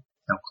tôi,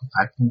 đâu không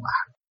phải của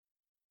bạn.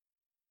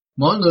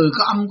 Mỗi người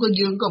có âm có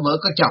dương, có vợ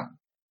có chồng.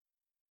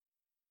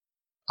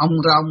 Ông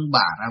ra ông,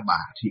 bà ra bà,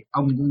 thì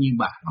ông cũng như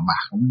bà, mà bà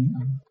cũng như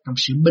ông. Trong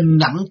sự bình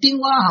đẳng tiến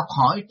hóa học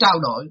hỏi, trao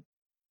đổi,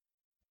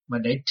 mà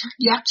để thức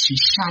giác sự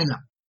sai lầm,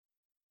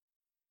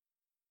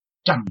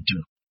 trầm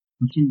trược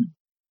của chính mình.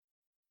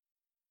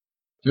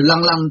 Rồi lần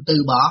lần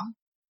từ bỏ.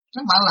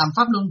 Các bạn làm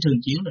pháp luân thường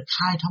chuyển được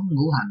khai thông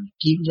ngũ hành,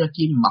 kim ra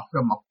kim, mộc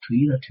ra mộc, thủy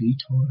ra thủy,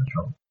 thổ ra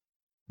thổ.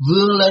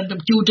 Vươn lên trong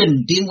chu trình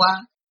tiến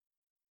hóa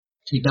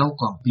thì đâu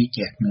còn bị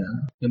kẹt nữa.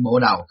 Cái bộ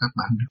đầu các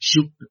bạn được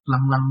rút, được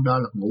lăn lăn, đó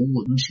là ngũ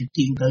quẩn sẽ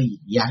tiến tới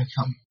giai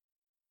không.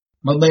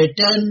 Mà bề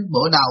trên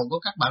bộ đầu của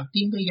các bạn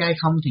tiến tới giai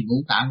không thì ngũ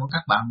tạng của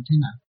các bạn thế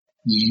nào?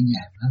 Nhẹ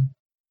nhàng hơn,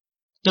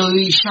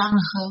 tươi sáng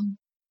hơn.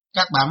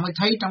 Các bạn mới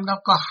thấy trong đó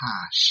có hà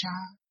sa,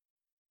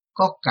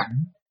 có cảnh,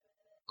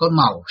 có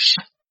màu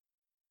sắc.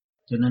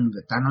 Cho nên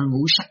người ta nói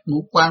ngũ sắc,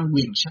 ngũ quan,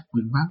 quyền sắc,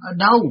 quyền quang ở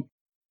đâu?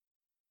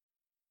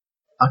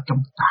 Ở trong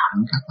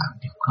tạng các bạn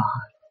đều có.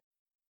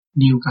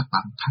 Nếu các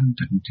bạn thanh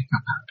tịnh thì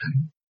các bạn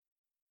thấy.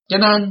 Cho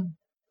nên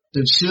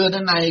từ xưa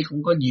đến nay cũng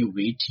có nhiều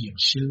vị thiền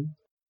sư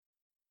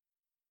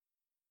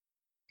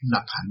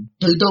lập hạnh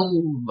tự tu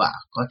và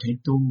có thể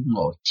tu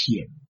ngồi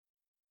thiền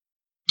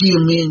triền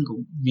miên,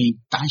 cũng vì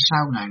tại sao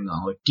Ngài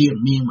ngồi triền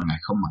miên mà Ngài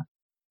không mệt?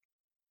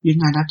 Vì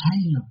Ngài đã thấy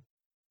rồi,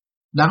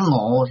 đã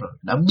ngộ rồi,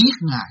 đã biết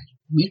Ngài,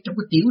 biết trong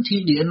cái tiểu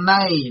thiên địa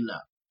này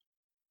là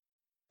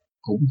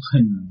cũng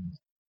hình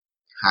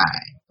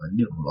hài và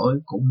đường lối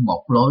cũng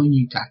một lối như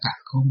cả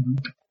không vũ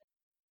trụ.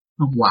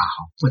 Nó hòa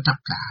hợp với tất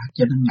cả,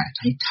 cho nên Ngài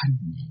thấy thanh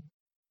nhẹ.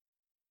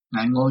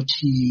 Ngài ngồi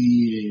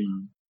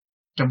thiền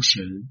trong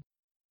sự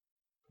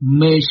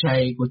mê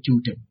say của chu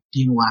trình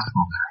tiến hóa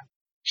của Ngài,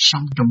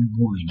 sống trong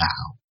mùi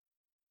đạo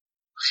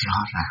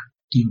rõ ràng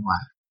tiến hóa,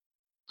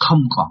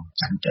 không còn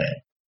chậm trễ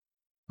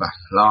và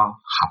lo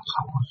học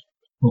hỏi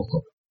vô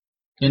cùng.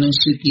 Cho nên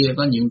xưa kia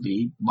có những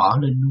vị bỏ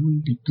lên núi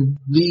để tu,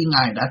 vì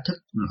Ngài đã thức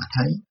mà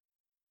thấy,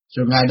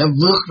 rồi Ngài đã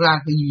vượt ra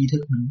cái duy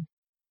thức nữa.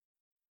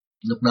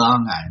 Lúc đó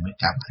Ngài mới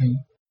cảm thấy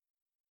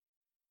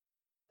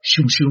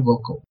sung sướng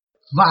vô cùng,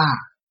 và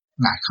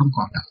Ngài không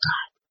còn độc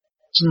tài.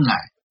 Chính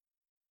Ngài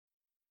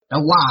đã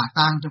hòa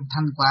tan trong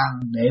thanh quang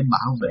để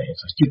bảo vệ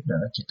và giúp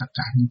đỡ cho tất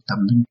cả những tâm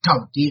linh cầu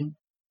tiến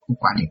của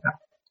quả địa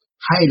cầu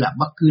hay là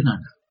bất cứ nơi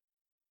nào.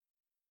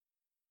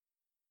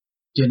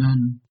 Cho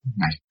nên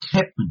Ngài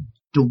thép mình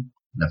tu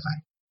là vậy.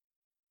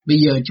 Bây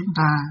giờ chúng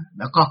ta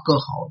đã có cơ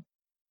hội,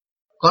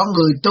 có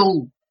người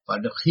tu và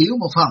được hiểu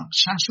một phần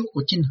sáng suốt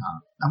của chính họ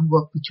đóng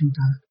góp với chúng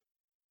ta.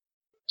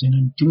 Cho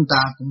nên chúng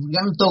ta cũng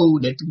gắng tu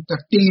để chúng ta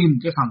tìm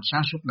cái phần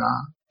sáng suốt đó,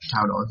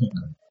 trao đổi với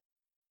người.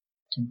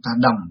 Chúng ta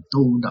đồng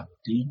tu đồng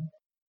tiến,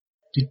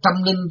 thì tâm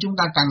linh chúng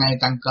ta càng ngày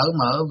càng cởi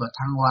mở và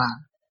thăng hoa,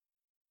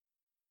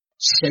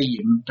 xây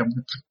dựng trong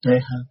cái thực tế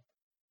hơn.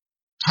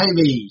 Thay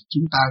vì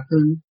chúng ta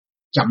cứ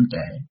chậm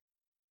trễ,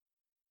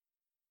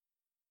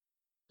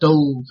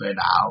 tu về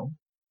đạo,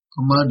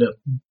 không mới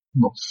được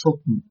một phút,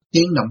 một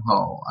tiếng đồng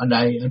hồ, ở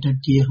đây, ở trên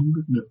kia không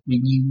biết được bao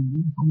nhiêu,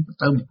 không có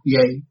tới một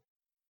giây.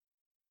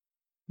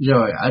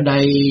 Rồi ở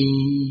đây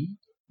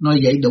nói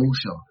vậy đủ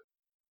rồi.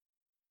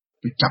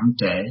 Rồi chậm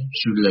trễ,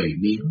 rồi lười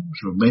biếng,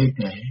 rồi bế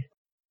trễ.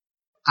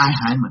 Ai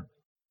hại mình?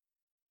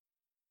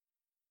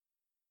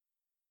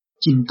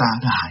 Chính ta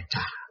đã hại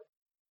ta.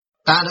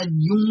 Ta đã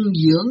dung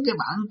dưỡng cái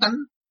bản tánh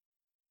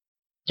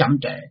chậm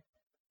trễ,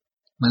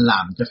 mà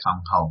làm cho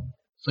phần hồn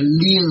phải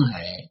liên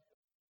hệ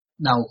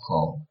đau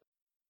khổ,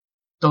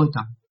 tối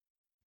tăm.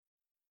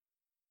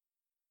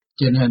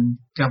 Cho nên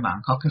các bạn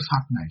có cái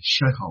pháp này,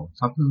 soi hồn,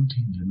 pháp luân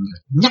thiền định là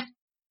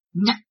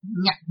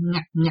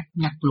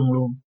nhắc luôn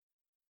luôn.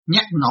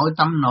 Nhắc nội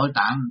tâm nội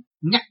tạng,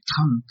 nhắc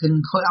thần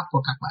kinh khối óc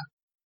của các bạn.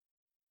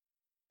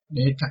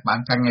 Để các bạn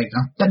càng ngày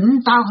càng tỉnh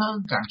táo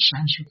hơn, càng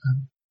sáng suốt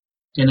hơn.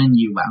 Cho nên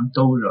nhiều bạn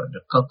tu rồi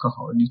được có cơ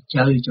hội đi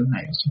chơi chỗ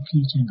này, chỗ kia,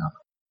 chỗ nọ.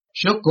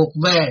 Rốt cuộc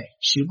về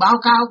sự báo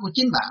cáo của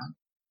chính bạn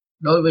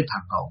đối với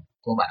thần hồn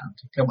của bạn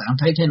thì các bạn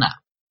thấy thế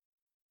nào?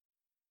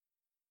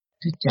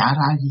 Thì chả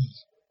ra gì.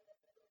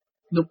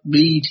 Lúc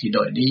đi thì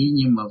đòi đi,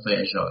 nhưng mà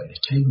về rồi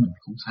thấy mình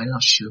cũng phải lo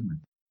sửa mình.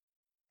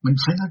 Mình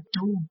phải lo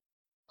tu.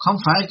 Không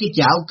phải cái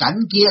chạo cảnh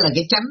kia là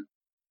cái chánh,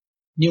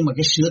 nhưng mà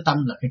cái sửa tâm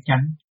là cái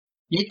chánh.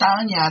 Vậy ta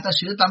ở nhà ta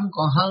sửa tâm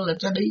còn hơn là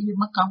ta đi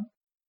mất công.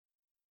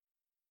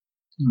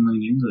 Nhưng mà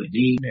những người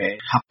đi để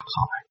học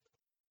hỏi,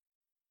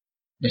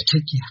 để thức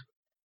giác,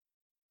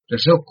 rồi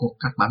rốt cuộc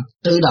các bạn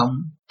tự động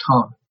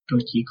thôi, tôi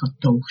chỉ có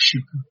tu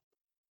siêu hơn.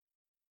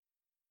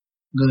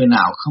 Người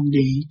nào không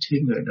đi thì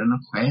người đó nó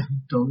khỏe hơn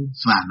tôi,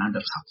 và nó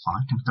được học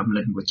hỏi trong tâm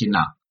linh của chính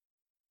nó.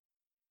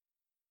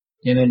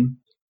 Cho nên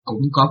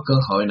cũng có cơ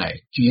hội này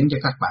chuyển cho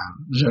các bạn,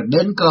 rồi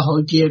đến cơ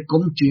hội kia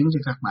cũng chuyển cho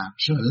các bạn,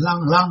 rồi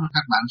lần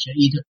các bạn sẽ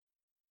ý thức.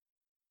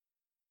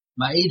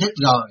 Mà ý thức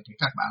rồi thì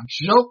các bạn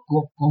rốt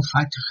cuộc cũng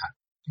phải thực hành,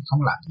 chứ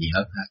không làm gì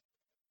hơn hết.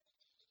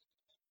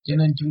 Cho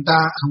nên chúng ta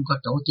không có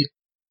tổ chức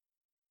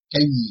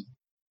cái gì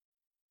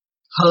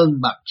hơn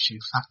bằng sự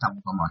phát tâm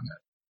của mọi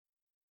người.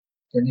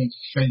 Cho nên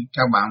khi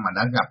các bạn mà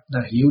đã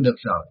hiểu được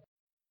rồi,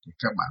 thì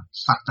các bạn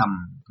phát tâm,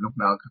 lúc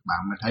đó các bạn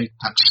mới thấy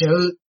thật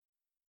sự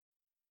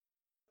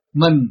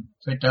mình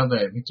phải trở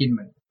về với chính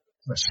mình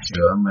và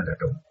sửa mới là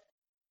đúng.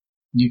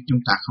 Nhưng chúng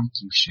ta không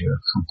chịu sửa,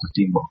 không có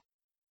tiến bộ.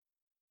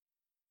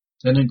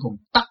 Cho nên cùng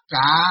tất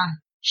cả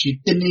sự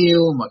tình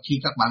yêu mà khi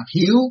các bạn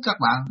hiểu các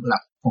bạn là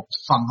một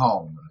phần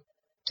hồn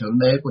Thượng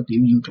Đế của tiểu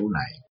vũ trụ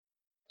này,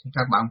 thì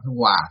các bạn phải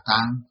hòa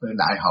tan với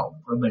đại hồn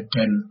ở bên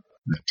trên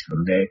là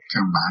Thượng Đế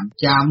căn bản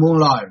cha muôn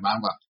loài vạn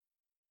vật.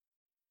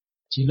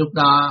 Chỉ lúc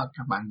đó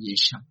các bạn dễ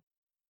sống.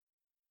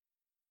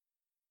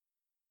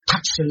 Thật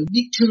sự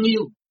biết thương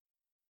yêu,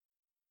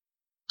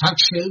 thật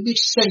sự biết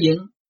xây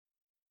dựng,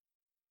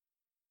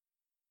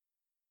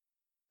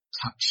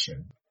 thật sự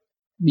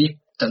biết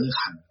tự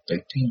hành tự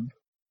tiến.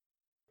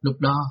 Lúc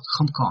đó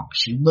không còn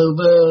sự bơ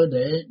vơ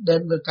để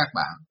đến với các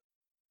bạn,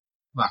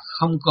 và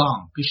không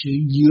còn cái sự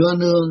dựa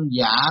nương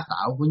giả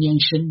tạo của nhân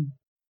sinh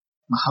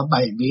mà họ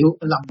bày biểu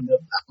cái lòng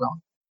đường lạc lối.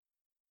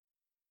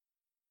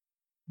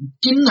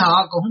 Chính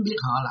họ cũng không biết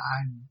họ là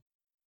ai.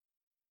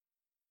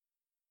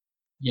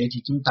 Vậy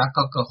thì chúng ta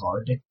có cơ hội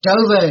để trở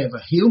về và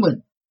hiểu mình.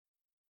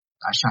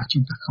 Tại sao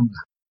chúng ta không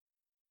làm?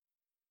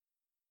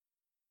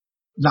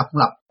 Độc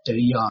lập, tự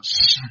do,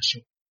 sáng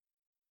suốt,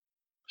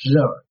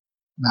 rồi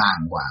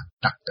đàng hoàng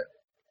trật tự,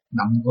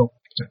 đóng góp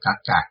cho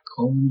cả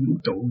không vũ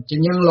trụ, cho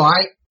nhân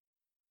loại,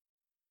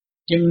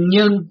 cho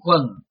nhân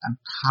quần đang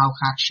khao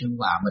khát sự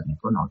hòa bình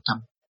của nội tâm,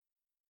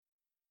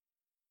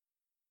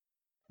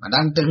 và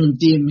đang từng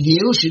tìm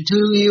hiểu sự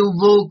thương yêu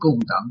vô cùng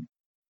tận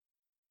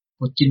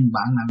của chính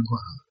bản năng của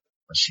họ,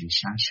 và sự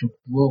sáng suốt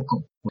vô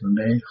cùng của Thượng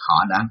Đế họ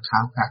đang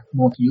khao khát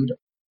muốn hiểu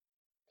được.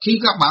 Khi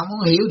các bạn muốn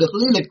hiểu được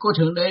lý lịch của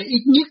Thượng Đế,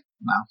 ít nhất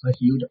bạn phải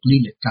hiểu được lý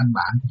lịch căn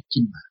bản của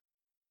chính bạn.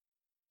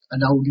 Ở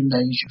đâu đến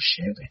đây rồi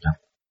sẽ về đâu.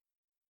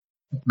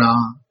 Lúc đó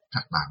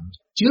các bạn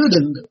chứa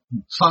đựng được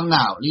một phần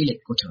nào lý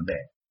lịch của Thượng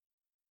Đế.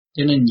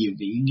 Cho nên nhiều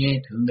vị nghe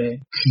Thượng Đế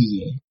khi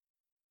dễ,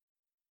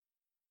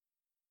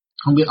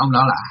 không biết ông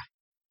đó là ai,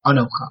 ở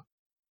đâu không.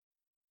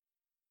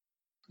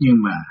 Nhưng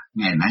mà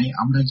ngày nay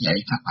ông đã dạy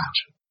các bạn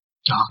rồi,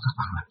 cho các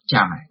bạn là cha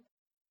mẹ,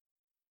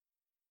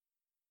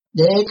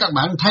 để các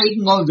bạn thấy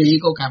ngôi vị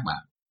của các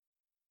bạn,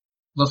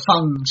 và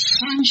phần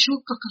sáng suốt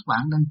của các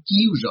bạn đang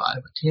chiếu rọi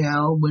và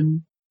theo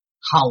bên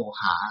hầu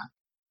hạ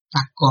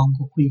các con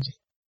của quý vị,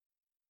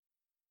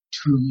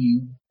 thương yêu,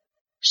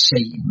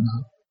 xây dựng nó,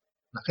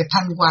 là cái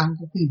thanh quan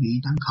của quý vị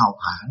đang hầu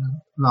hạ nó,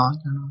 lo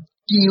cho nó,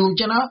 chiều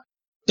cho nó,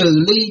 từ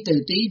ly từ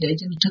tí để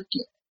cho nó thức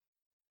dậy,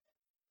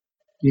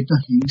 để nó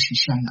hiểu sự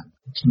sai lầm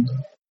của chính nó.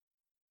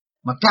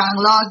 Mà càng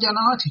lo cho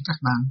nó thì các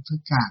bạn phải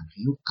càng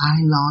hiểu ai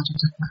lo cho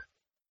các bạn.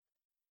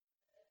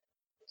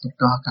 Lúc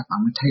đó các bạn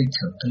mới thấy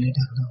Thượng Đế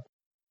đang lo.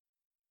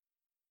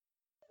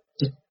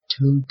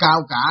 Thường cao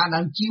cả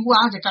đang chiếu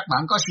hóa cho các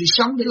bạn có sự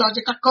sống để lo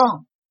cho các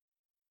con,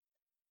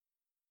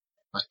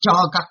 và cho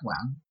các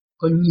bạn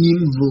có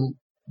nhiệm vụ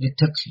để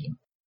thực hiện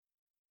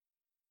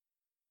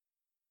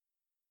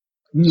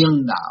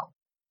nhân đạo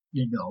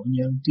để độ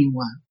nhân tiến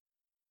hóa.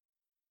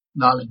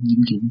 Đó là nhiệm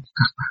vụ của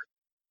các bạn.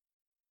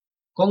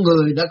 Có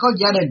người đã có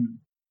gia đình,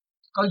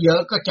 có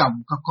vợ, có chồng,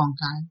 có con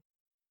cái.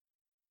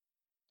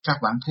 Các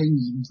bạn thấy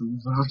nhiệm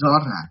vụ rõ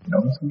ràng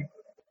đối với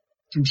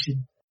chúng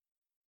sinh.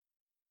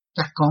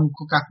 Các con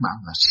của các bạn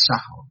là xã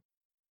hội.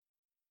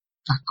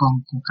 Các con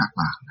của các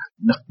bạn là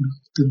đất nước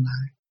tương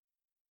lai.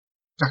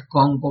 Các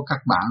con của các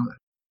bạn là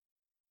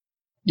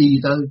đi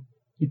tới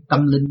cái tâm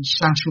linh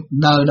sáng suốt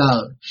đời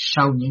đời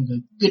sau những cái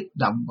kích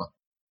động và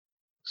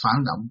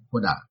phản động của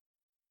đời,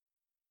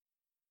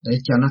 để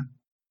cho nó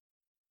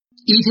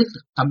ý thức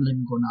được tâm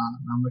linh của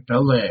nó mới trở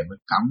về với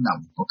cảm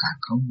động của cả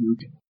không vũ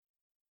trụ.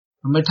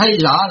 Nó mới thấy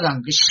rõ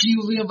rằng cái siêu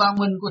viên văn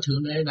minh của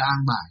Thượng Đế đã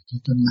an bài cho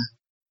tương lai.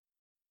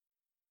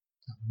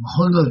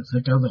 Mỗi người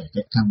phải trở về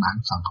cái căn bản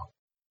phần hồn.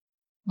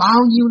 Bao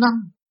nhiêu năm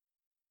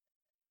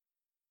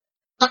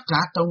tất cả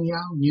tôn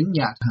giáo, những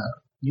nhà thờ,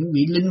 những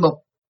vị linh mục,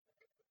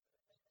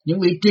 những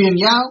vị truyền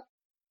giáo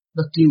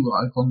đã kêu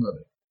gọi con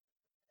người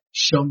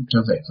sớm trở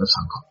về với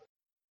phần hồn,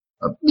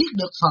 và biết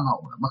được phần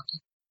hồn là bất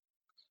diệt,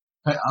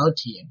 phải ở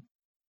thiện,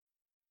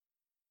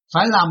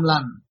 phải làm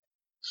lành,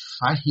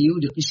 phải hiểu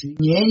được cái sự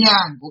nhẹ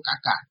nhàng của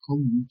cả không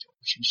vũ trụ,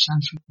 sự sáng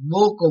suốt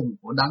vô cùng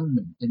của đấng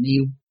mình tình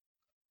yêu.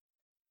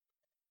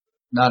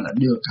 Đó là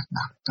đưa các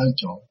bạn tới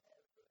chỗ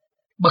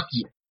bất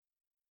diệt.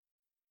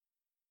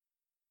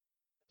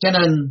 Cho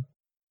nên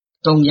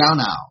tôn giáo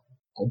nào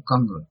cũng có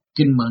người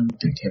kinh mến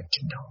tùy theo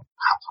trình độ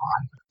học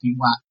hỏi và tiến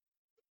hóa.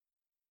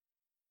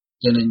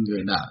 Cho nên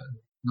người đời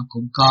nó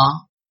cũng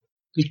có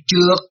cái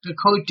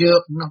khối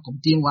trượt nó cũng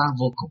tiến hóa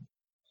vô cùng.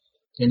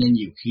 Cho nên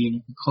nhiều khi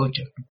cái khối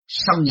trượt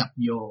xâm nhập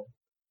vô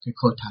cái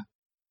khối thanh,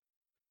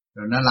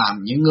 rồi nó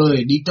làm những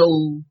người đi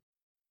tu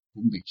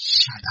cũng bị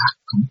sai lạc,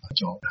 không có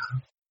chỗ đó.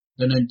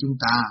 Cho nên chúng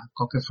ta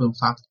có cái phương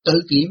pháp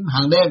tự kiểm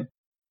hàng đêm.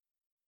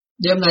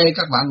 Đêm nay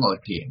các bạn ngồi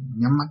thiền,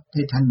 nhắm mắt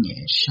thấy thanh nhẹ,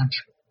 sáng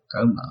suốt,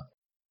 cởi mở.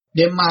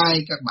 Đêm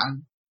mai các bạn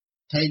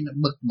thấy nó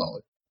bực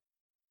bội,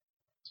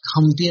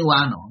 không tiến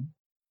qua nổi,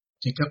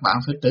 thì các bạn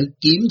phải tự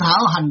kiểm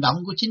thảo hành động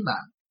của chính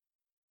bạn.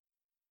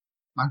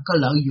 Bạn có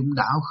lợi dụng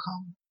đạo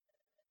không?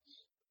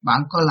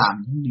 Bạn có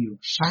làm những điều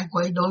sai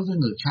quấy đối với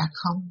người khác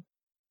không?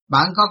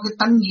 Bạn có cái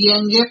tánh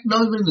ghen ghét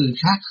đối với người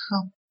khác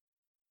không?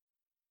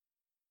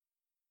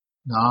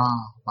 Đó,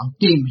 bạn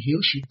tìm hiểu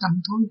sự tâm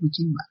tối của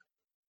chính bạn.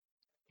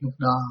 Lúc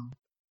đó,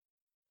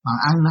 bạn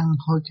ăn năn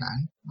hối cải,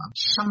 bạn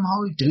sám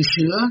hối tự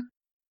sửa,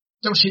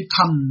 trong sự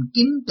thầm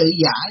kín tự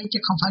giải, chứ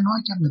không phải nói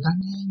cho người ta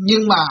nghe.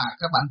 Nhưng mà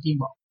các bạn tiến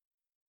bộ.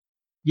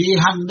 Vì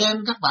hàng đêm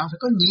các bạn phải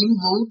có nhiệm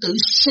vụ tự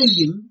xây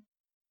dựng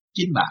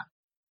chính bạn.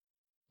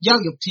 Giáo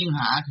dục thiên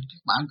hạ thì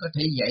các bạn có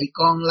thể dạy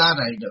con la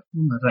rầy được,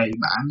 nhưng mà rầy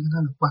bạn đó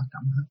là quan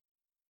trọng hơn.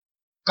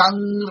 Cần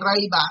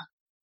rầy bạn,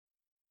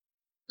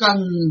 cần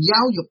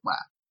giáo dục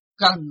bạn,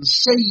 cần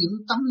xây dựng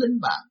tâm linh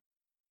bạn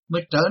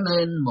mới trở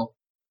nên một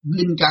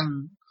linh căn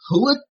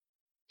hữu ích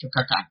cho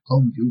cả con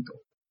vũ trụ.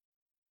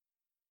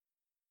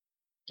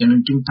 Cho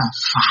nên chúng ta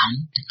phải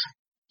thực hành,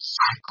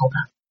 phải cố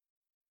gắng,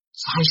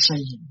 phải xây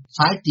dựng,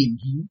 phải tìm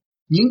hiểu.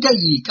 Những cái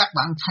gì các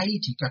bạn thấy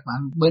thì các bạn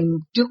bên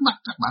trước mắt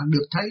các bạn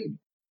được thấy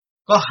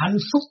có hạnh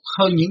phúc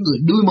hơn những người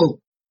đuôi mù.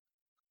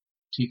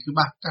 Thì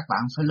các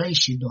bạn phải lấy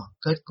sự đoàn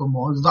kết của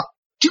mỗi vật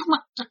trước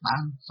mắt các bạn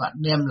và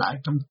đem lại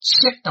trong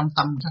xét trong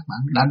tâm các bạn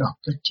đã đoàn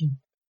kết chưa?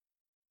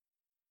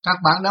 Các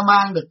bạn đã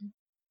mang được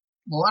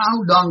bộ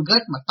áo đoàn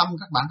kết mà tâm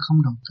các bạn không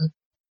đoàn kết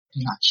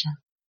thì làm sao?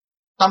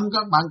 Tâm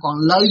các bạn còn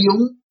lợi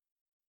dụng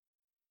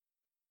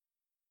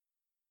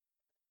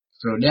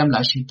rồi đem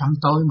lại sự tăm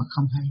tối mà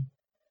không hay.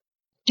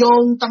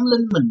 Chôn tâm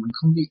linh mình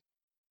không biết.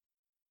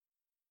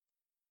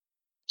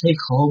 Thế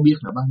khổ biết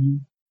là bao nhiêu.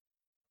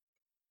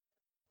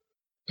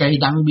 Cay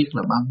đắng biết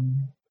là bao nhiêu.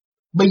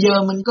 Bây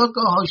giờ mình có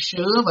cơ hội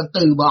sửa và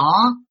từ bỏ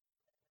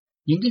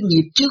những cái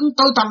nghiệp chướng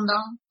tối tăm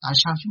đó. Tại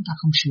sao chúng ta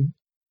không sửa?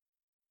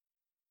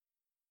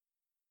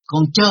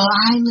 Còn chờ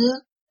ai nữa?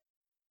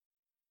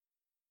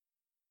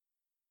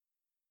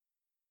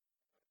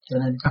 Cho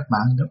nên các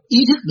bạn đã ý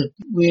thức được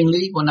cái nguyên lý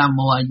của Nam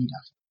Mô A Di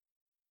Đà.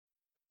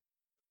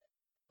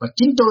 Và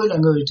chính tôi là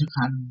người thực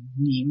hành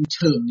niệm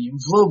thường niệm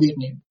vô biệt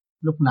niệm.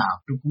 Lúc nào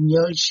tôi cũng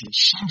nhớ sự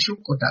sáng suốt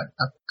của trời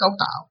đất cấu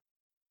tạo.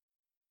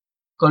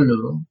 Có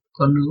lửa,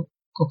 có nước,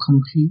 có không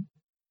khí,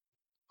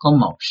 có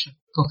màu sắc,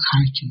 có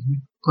khai triển,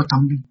 có tâm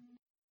linh.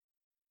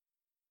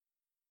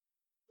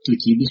 Tôi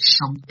chỉ biết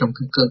sống trong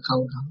cái cơ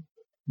cấu đó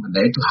mà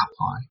để tôi học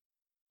hỏi.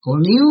 Còn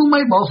nếu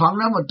mấy bộ phận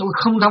đó mà tôi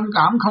không thông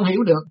cảm, không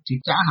hiểu được thì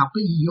chả học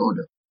cái gì vô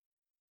được.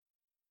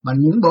 Mà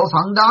những bộ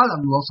phận đó là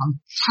bộ phận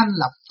thanh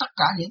lập tất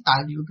cả những tài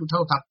liệu tôi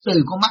thâu thập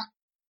từ con mắt,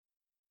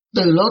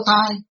 từ lỗ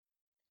tai,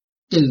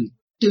 từ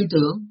tư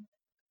tưởng,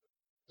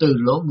 từ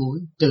lỗ mũi,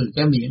 từ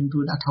cái miệng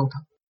tôi đã thâu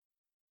thập.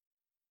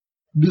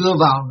 Đưa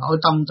vào nội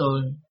tâm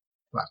tôi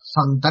và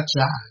phân tách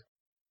ra,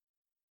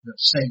 rồi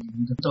xây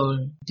dựng cho tôi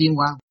tiến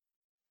hóa.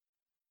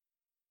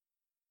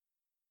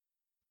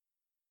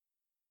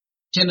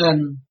 Cho nên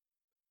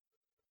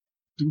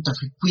chúng ta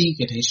phải quý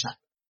cái thể xác.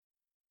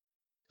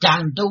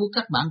 Càng tu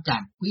các bạn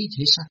càng quý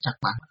thể xác các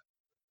bạn.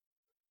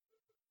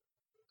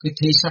 Cái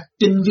thể xác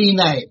tinh vi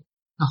này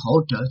nó hỗ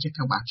trợ cho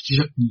các bạn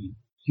rất nhiều,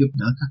 giúp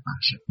đỡ các bạn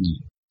rất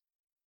nhiều.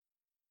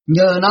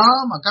 Nhờ nó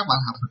mà các bạn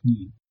học được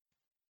nhiều.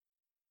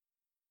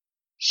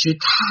 Sự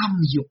tham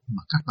dục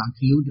mà các bạn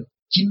hiểu được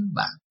chính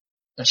bạn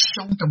đã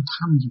sống trong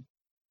tham dục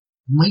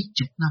mấy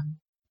chục năm,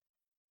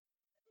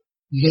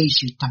 gây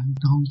sự tâm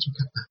tối cho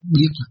các bạn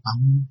biết là bao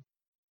nhiêu.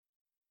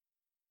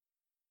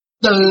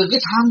 Từ cái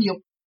tham dục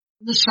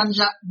nó sanh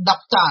ra độc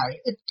tài,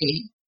 ích kỷ,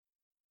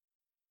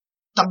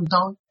 tâm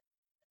tối,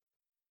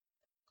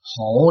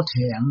 hổ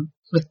thẹn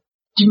với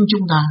chính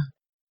chúng ta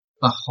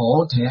và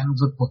hổ thẹn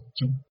với quần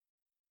chúng,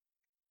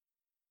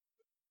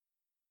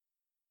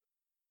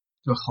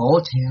 rồi hổ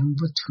thẹn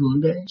với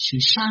Thượng Đế, sự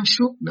sáng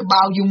suốt để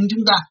bao dung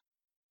chúng ta,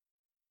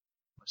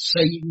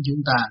 xây dựng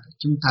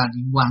chúng ta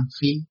đi hoang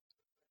phí.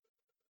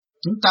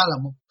 Chúng ta là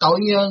một tội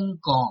nhân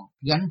còn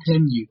gánh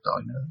thêm nhiều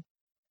tội nữa.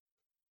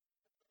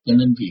 Cho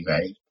nên vì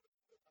vậy,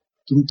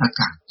 chúng ta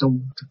càng tu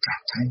thì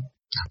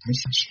càng thấy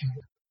sai.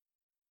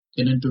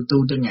 Cho nên tôi tu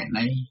tới ngày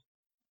nay,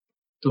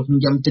 tôi không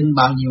dám tin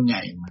bao nhiêu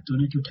ngày mà tôi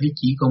nói tôi thấy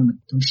chỉ có mình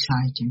tôi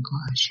sai, chẳng có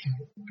ai sai.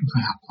 Tôi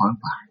phải học hỏi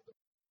bài.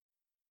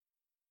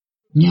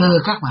 Nhờ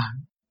các bạn,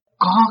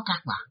 có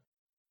các bạn,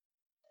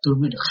 tôi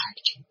mới được khai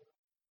triển.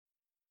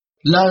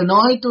 Lời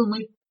nói tôi mới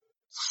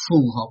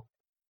phù hợp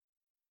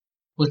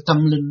với tâm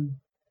linh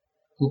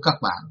của các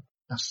bạn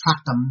đã phát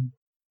tâm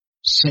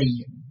xây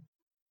dựng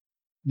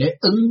để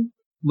ứng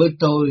với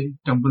tôi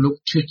trong cái lúc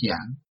thuyết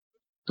giảng.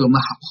 Tôi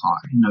mới học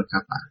hỏi nơi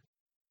các bạn.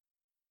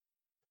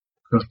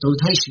 Rồi tôi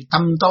thấy sự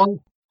tâm tối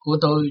của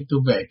tôi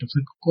về tôi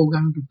phải cố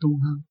gắng tôi tu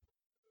hơn.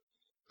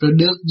 Rồi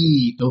được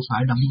gì tôi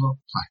phải đóng góp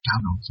và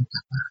trao đổi với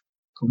các bạn.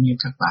 Cũng như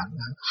các bạn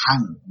đã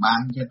hằng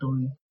ban cho tôi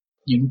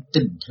những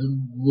tình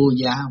thương vô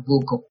giá vô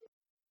cùng.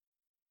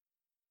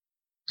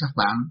 Các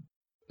bạn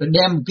phải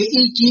đem một cái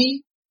ý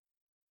chí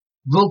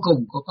vô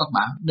cùng của các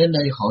bạn đến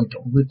đây hội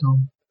tụ với tôi.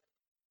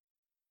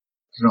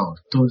 Rồi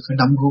tôi phải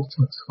đóng góp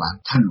với các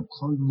bạn thành một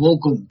khối vô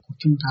cùng của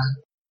chúng ta.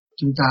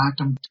 Chúng ta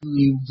trong thương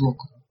yêu vô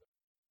cùng,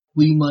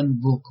 quy mến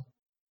vô cùng,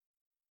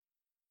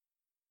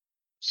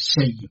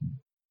 xây dựng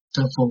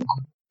tới vô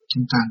cùng.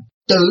 Chúng ta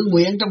tự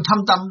nguyện trong thâm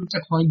tâm, chứ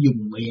không phải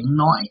dùng miệng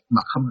nói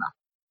mà không làm.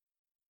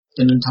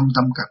 Cho nên thâm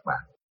tâm các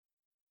bạn,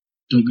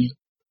 tôi biết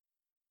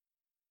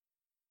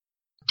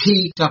khi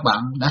các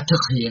bạn đã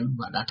thực hiện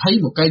và đã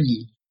thấy một cái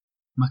gì,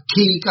 mà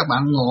khi các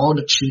bạn ngộ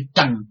được sự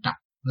trằn trọc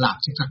làm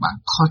cho các bạn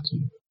khó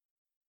chịu,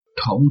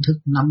 thổn thức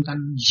năm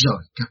canh,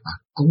 rồi các bạn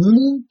cũng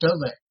muốn trở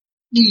về,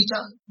 đi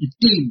tới để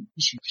tìm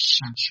cái sự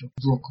sáng suốt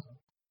vô cùng.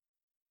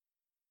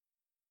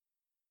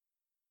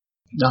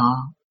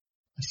 Đó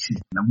là sự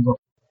đóng góp.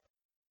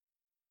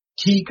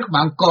 Khi các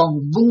bạn còn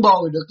vun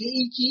bồi được cái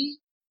ý chí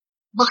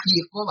bất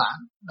diệt của bạn,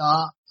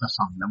 đó là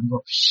phần đóng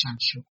góp sáng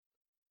suốt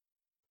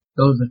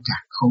đối với cả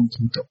không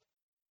vũ trụ,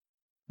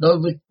 đối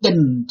với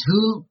tình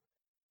thương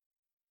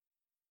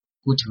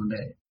của Thượng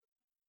Đế.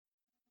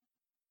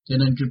 Cho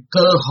nên cái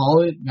cơ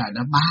hội Ngài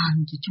đã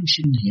ban cho chúng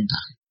sinh hiện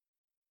tại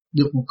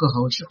được một cơ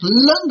hội rất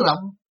lớn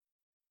rộng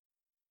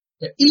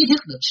để ý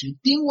thức được sự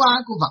tiến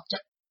hóa của vật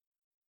chất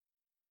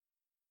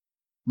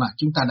mà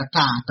chúng ta đã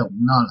ca tụng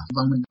nó là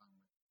văn minh.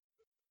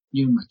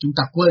 Nhưng mà chúng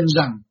ta quên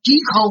rằng trí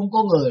khôn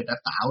của người đã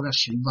tạo ra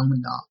sự văn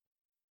minh đó.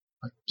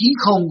 Và trí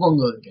khôn của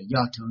người là do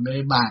Thượng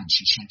Đế ban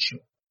sự sáng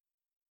suốt.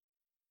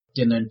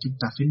 Cho nên chúng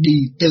ta phải đi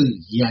từ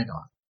giai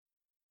đoạn.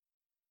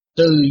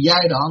 Từ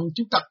giai đoạn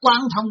chúng ta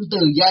quán thông từ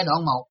giai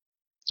đoạn 1,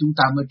 chúng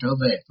ta mới trở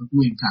về với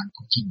nguyên căn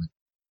của chính mình.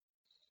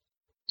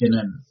 Cho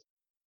nên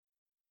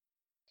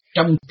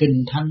trong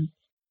kinh thánh,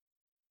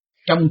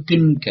 trong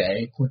kinh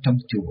kệ của trong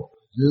chùa,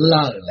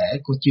 lời lẽ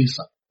của chư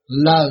Phật,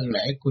 lời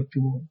lẽ của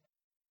Chúa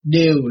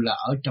đều là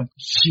ở trong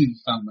siêu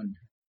văn minh.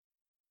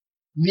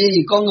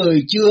 Vì con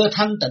người chưa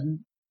thanh tịnh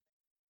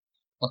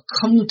và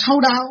không thấu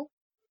đáo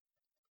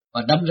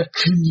và đâm ra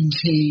khinh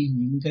khi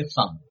những cái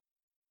phần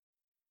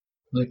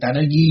người ta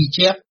đã ghi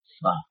chép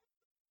và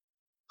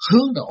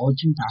hướng độ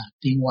chúng ta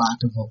tiến hóa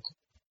tới vô cùng,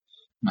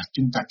 mà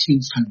chúng ta thiếu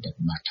thanh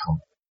tịnh mà thôi.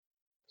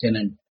 Cho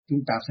nên chúng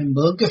ta phải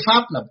mở cái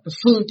pháp là một cái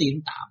phương tiện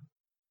tạm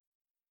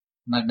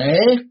mà để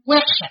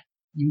quét sạch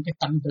những cái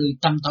tâm tư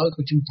tâm tối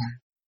của chúng ta.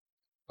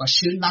 Và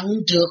sự nắng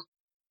trượt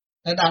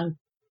nó đang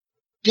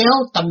kéo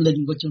tâm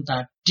linh của chúng ta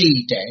trì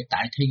trệ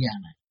tại thế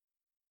gian này.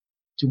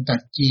 Chúng ta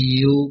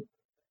chịu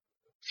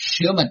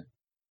sửa mình,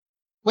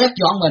 quét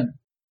dọn mình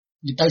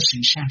đi tới sự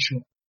sáng suốt,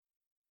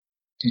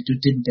 thì tôi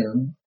tin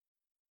tưởng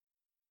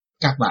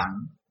các bạn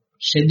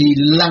sẽ đi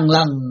lăn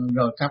lăn,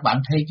 rồi các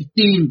bạn thấy cái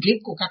tiền kiếp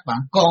của các bạn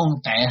còn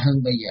tệ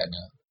hơn bây giờ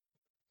nữa.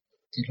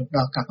 Thì lúc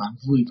đó các bạn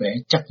vui vẻ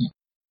chấp nhận.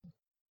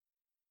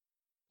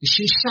 Cái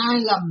sự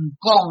sai lầm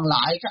còn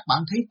lại, các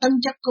bạn thấy tính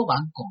chất của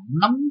bạn còn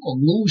nóng, còn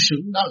ngu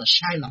xuẩn, đó là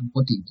sai lầm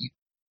của tiền kiếp.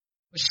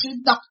 Và sự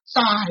độc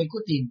tài của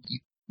tiền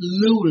kiếp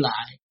lưu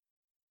lại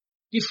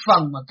cái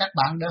phần mà các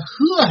bạn đã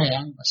hứa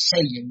hẹn và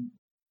xây dựng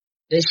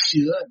để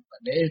sửa và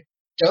để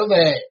trở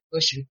về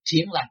với sự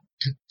thiện lành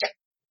thực chất,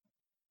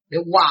 để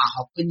hòa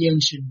hợp với nhân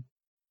sinh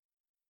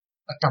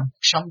và trong cuộc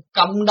sống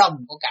cộng đồng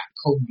của cả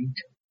không vũ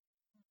trụ,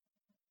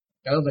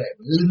 trở về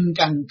với linh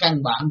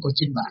căn bản của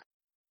chính bạn.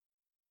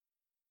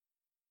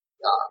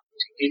 Đó,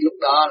 thì cái lúc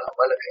đó là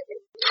mới là cái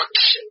thật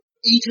sự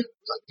ý thức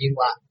và tiến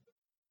hóa.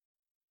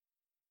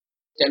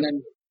 Cho nên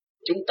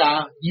chúng ta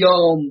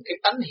dồn cái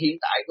tánh hiện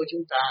tại của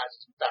chúng ta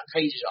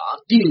thấy rõ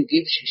tiên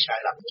kiếp sự sai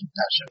lầm của chúng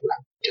ta rất là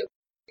trước.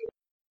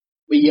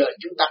 Bây giờ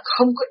chúng ta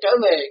không có trở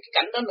về cái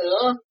cảnh đó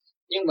nữa,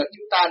 nhưng mà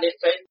chúng ta để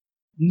phải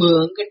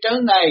mượn cái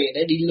trớn này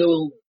để đi lưu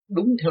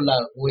đúng theo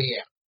lời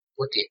nguyện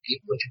của tiền kiếp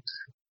của chúng ta.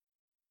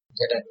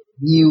 Cho nên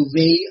nhiều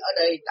vị ở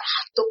đây đã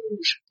tu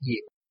rất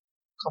nhiều,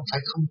 không phải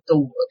không tu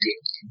ở tiền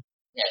kiếp.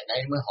 Ngày nay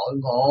mới hội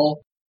ngộ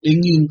để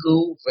nghiên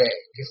cứu về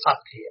cái pháp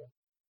thiện,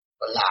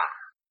 và là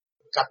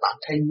các bạn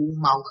thấy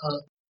muốn mau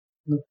hơn,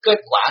 muốn kết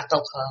quả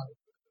tốt hơn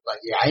và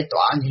giải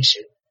tỏa những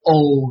sự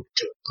ô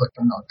trượt của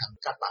trong nội tâm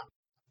các bạn.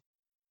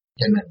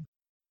 Cho nên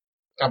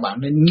các bạn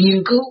nên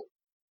nghiên cứu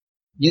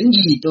những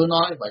gì tôi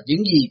nói và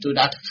những gì tôi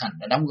đã thực hành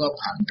đã đóng góp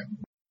hàng trọng.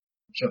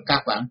 Rồi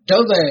các bạn trở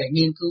về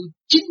nghiên cứu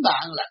chính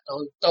bạn là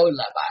tôi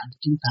là bạn,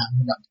 chúng ta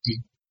mới gặp tin.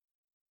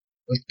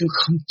 Vì tôi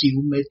không chịu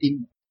mê tín,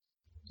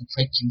 tôi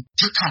phải chịu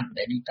thực hành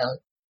để đi tới.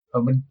 Và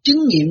mình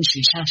chứng nghiệm sự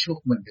sáng suốt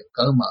mình được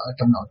cởi mở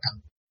trong nội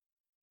tâm.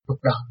 Lúc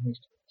đó mới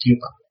chịu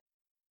vào.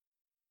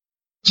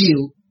 Chịu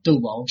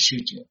tu bộ sửa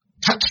chữa.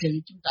 Thật sự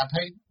chúng ta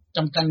thấy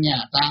trong căn nhà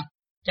ta,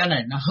 cái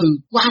này nó hư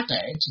quá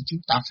tệ, thì chúng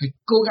ta phải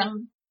cố gắng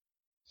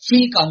phí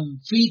công,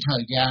 phí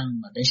thời gian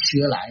mà để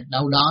sửa lại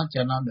đâu đó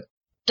cho nó được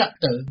trật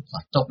tự và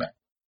tốt đẹp.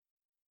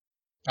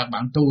 Các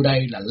bạn tu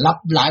đây là lắp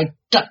lại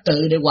trật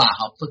tự để hòa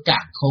hợp với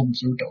càn khôn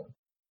vũ trụ,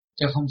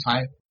 chứ không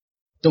phải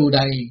tu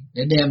đây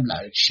để đem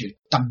lại sự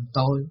tăm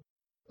tối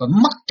và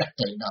mất trật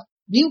tự đó.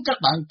 Nếu các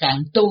bạn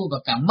càng tu và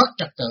càng mất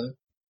trật tự,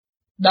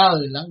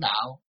 đời lẫn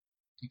đạo,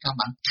 thì các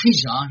bạn thấy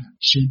rõ là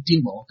sự tiến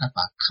bộ các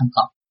bạn không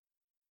có.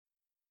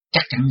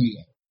 Chắc chắn như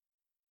vậy.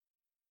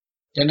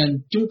 Cho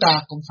nên chúng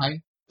ta cũng phải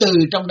từ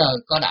trong đời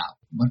có đạo,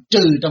 mà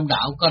trừ trong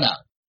đạo có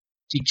đời.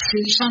 Thì sự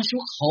sáng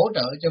suốt hỗ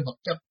trợ cho vật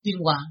chất tiến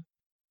hóa,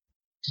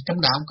 thì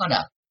trong đạo có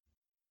đời.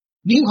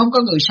 Nếu không có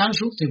người sáng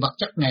suốt thì vật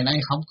chất ngày nay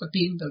không có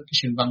tiến tới cái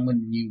sự văn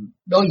minh nhiều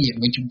đối diện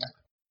với chúng ta.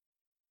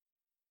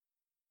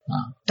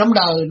 Trong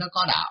đời nó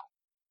có đạo,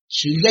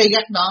 sự gây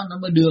gắt đó nó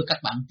mới đưa các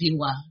bạn tiến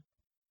hóa.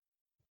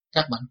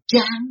 Các bạn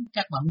chán,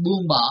 các bạn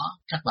buông bỏ,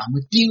 các bạn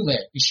mới tiến về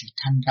cái sự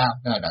thanh cao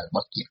ra đời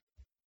bất diệt.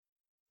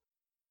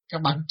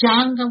 Các bạn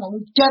chán, các bạn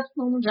muốn chết,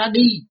 muốn ra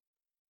đi,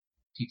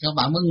 thì các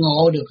bạn mới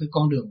ngộ được cái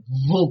con đường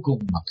vô cùng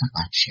mà các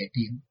bạn sẽ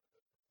tiến.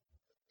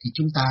 Thì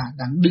chúng ta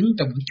đang đứng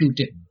trong cái chu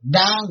trình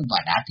đang và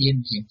đã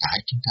tiến, hiện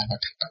tại chúng ta đã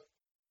thực tập.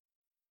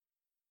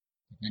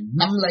 Nên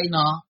nắm lấy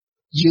nó,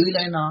 giữ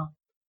lấy nó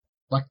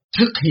và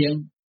thực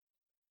hiện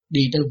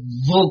đi tới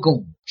vô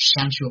cùng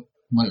sáng suốt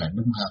mới là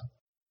đúng hơn.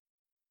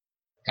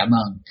 Cảm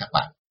ơn các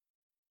bạn.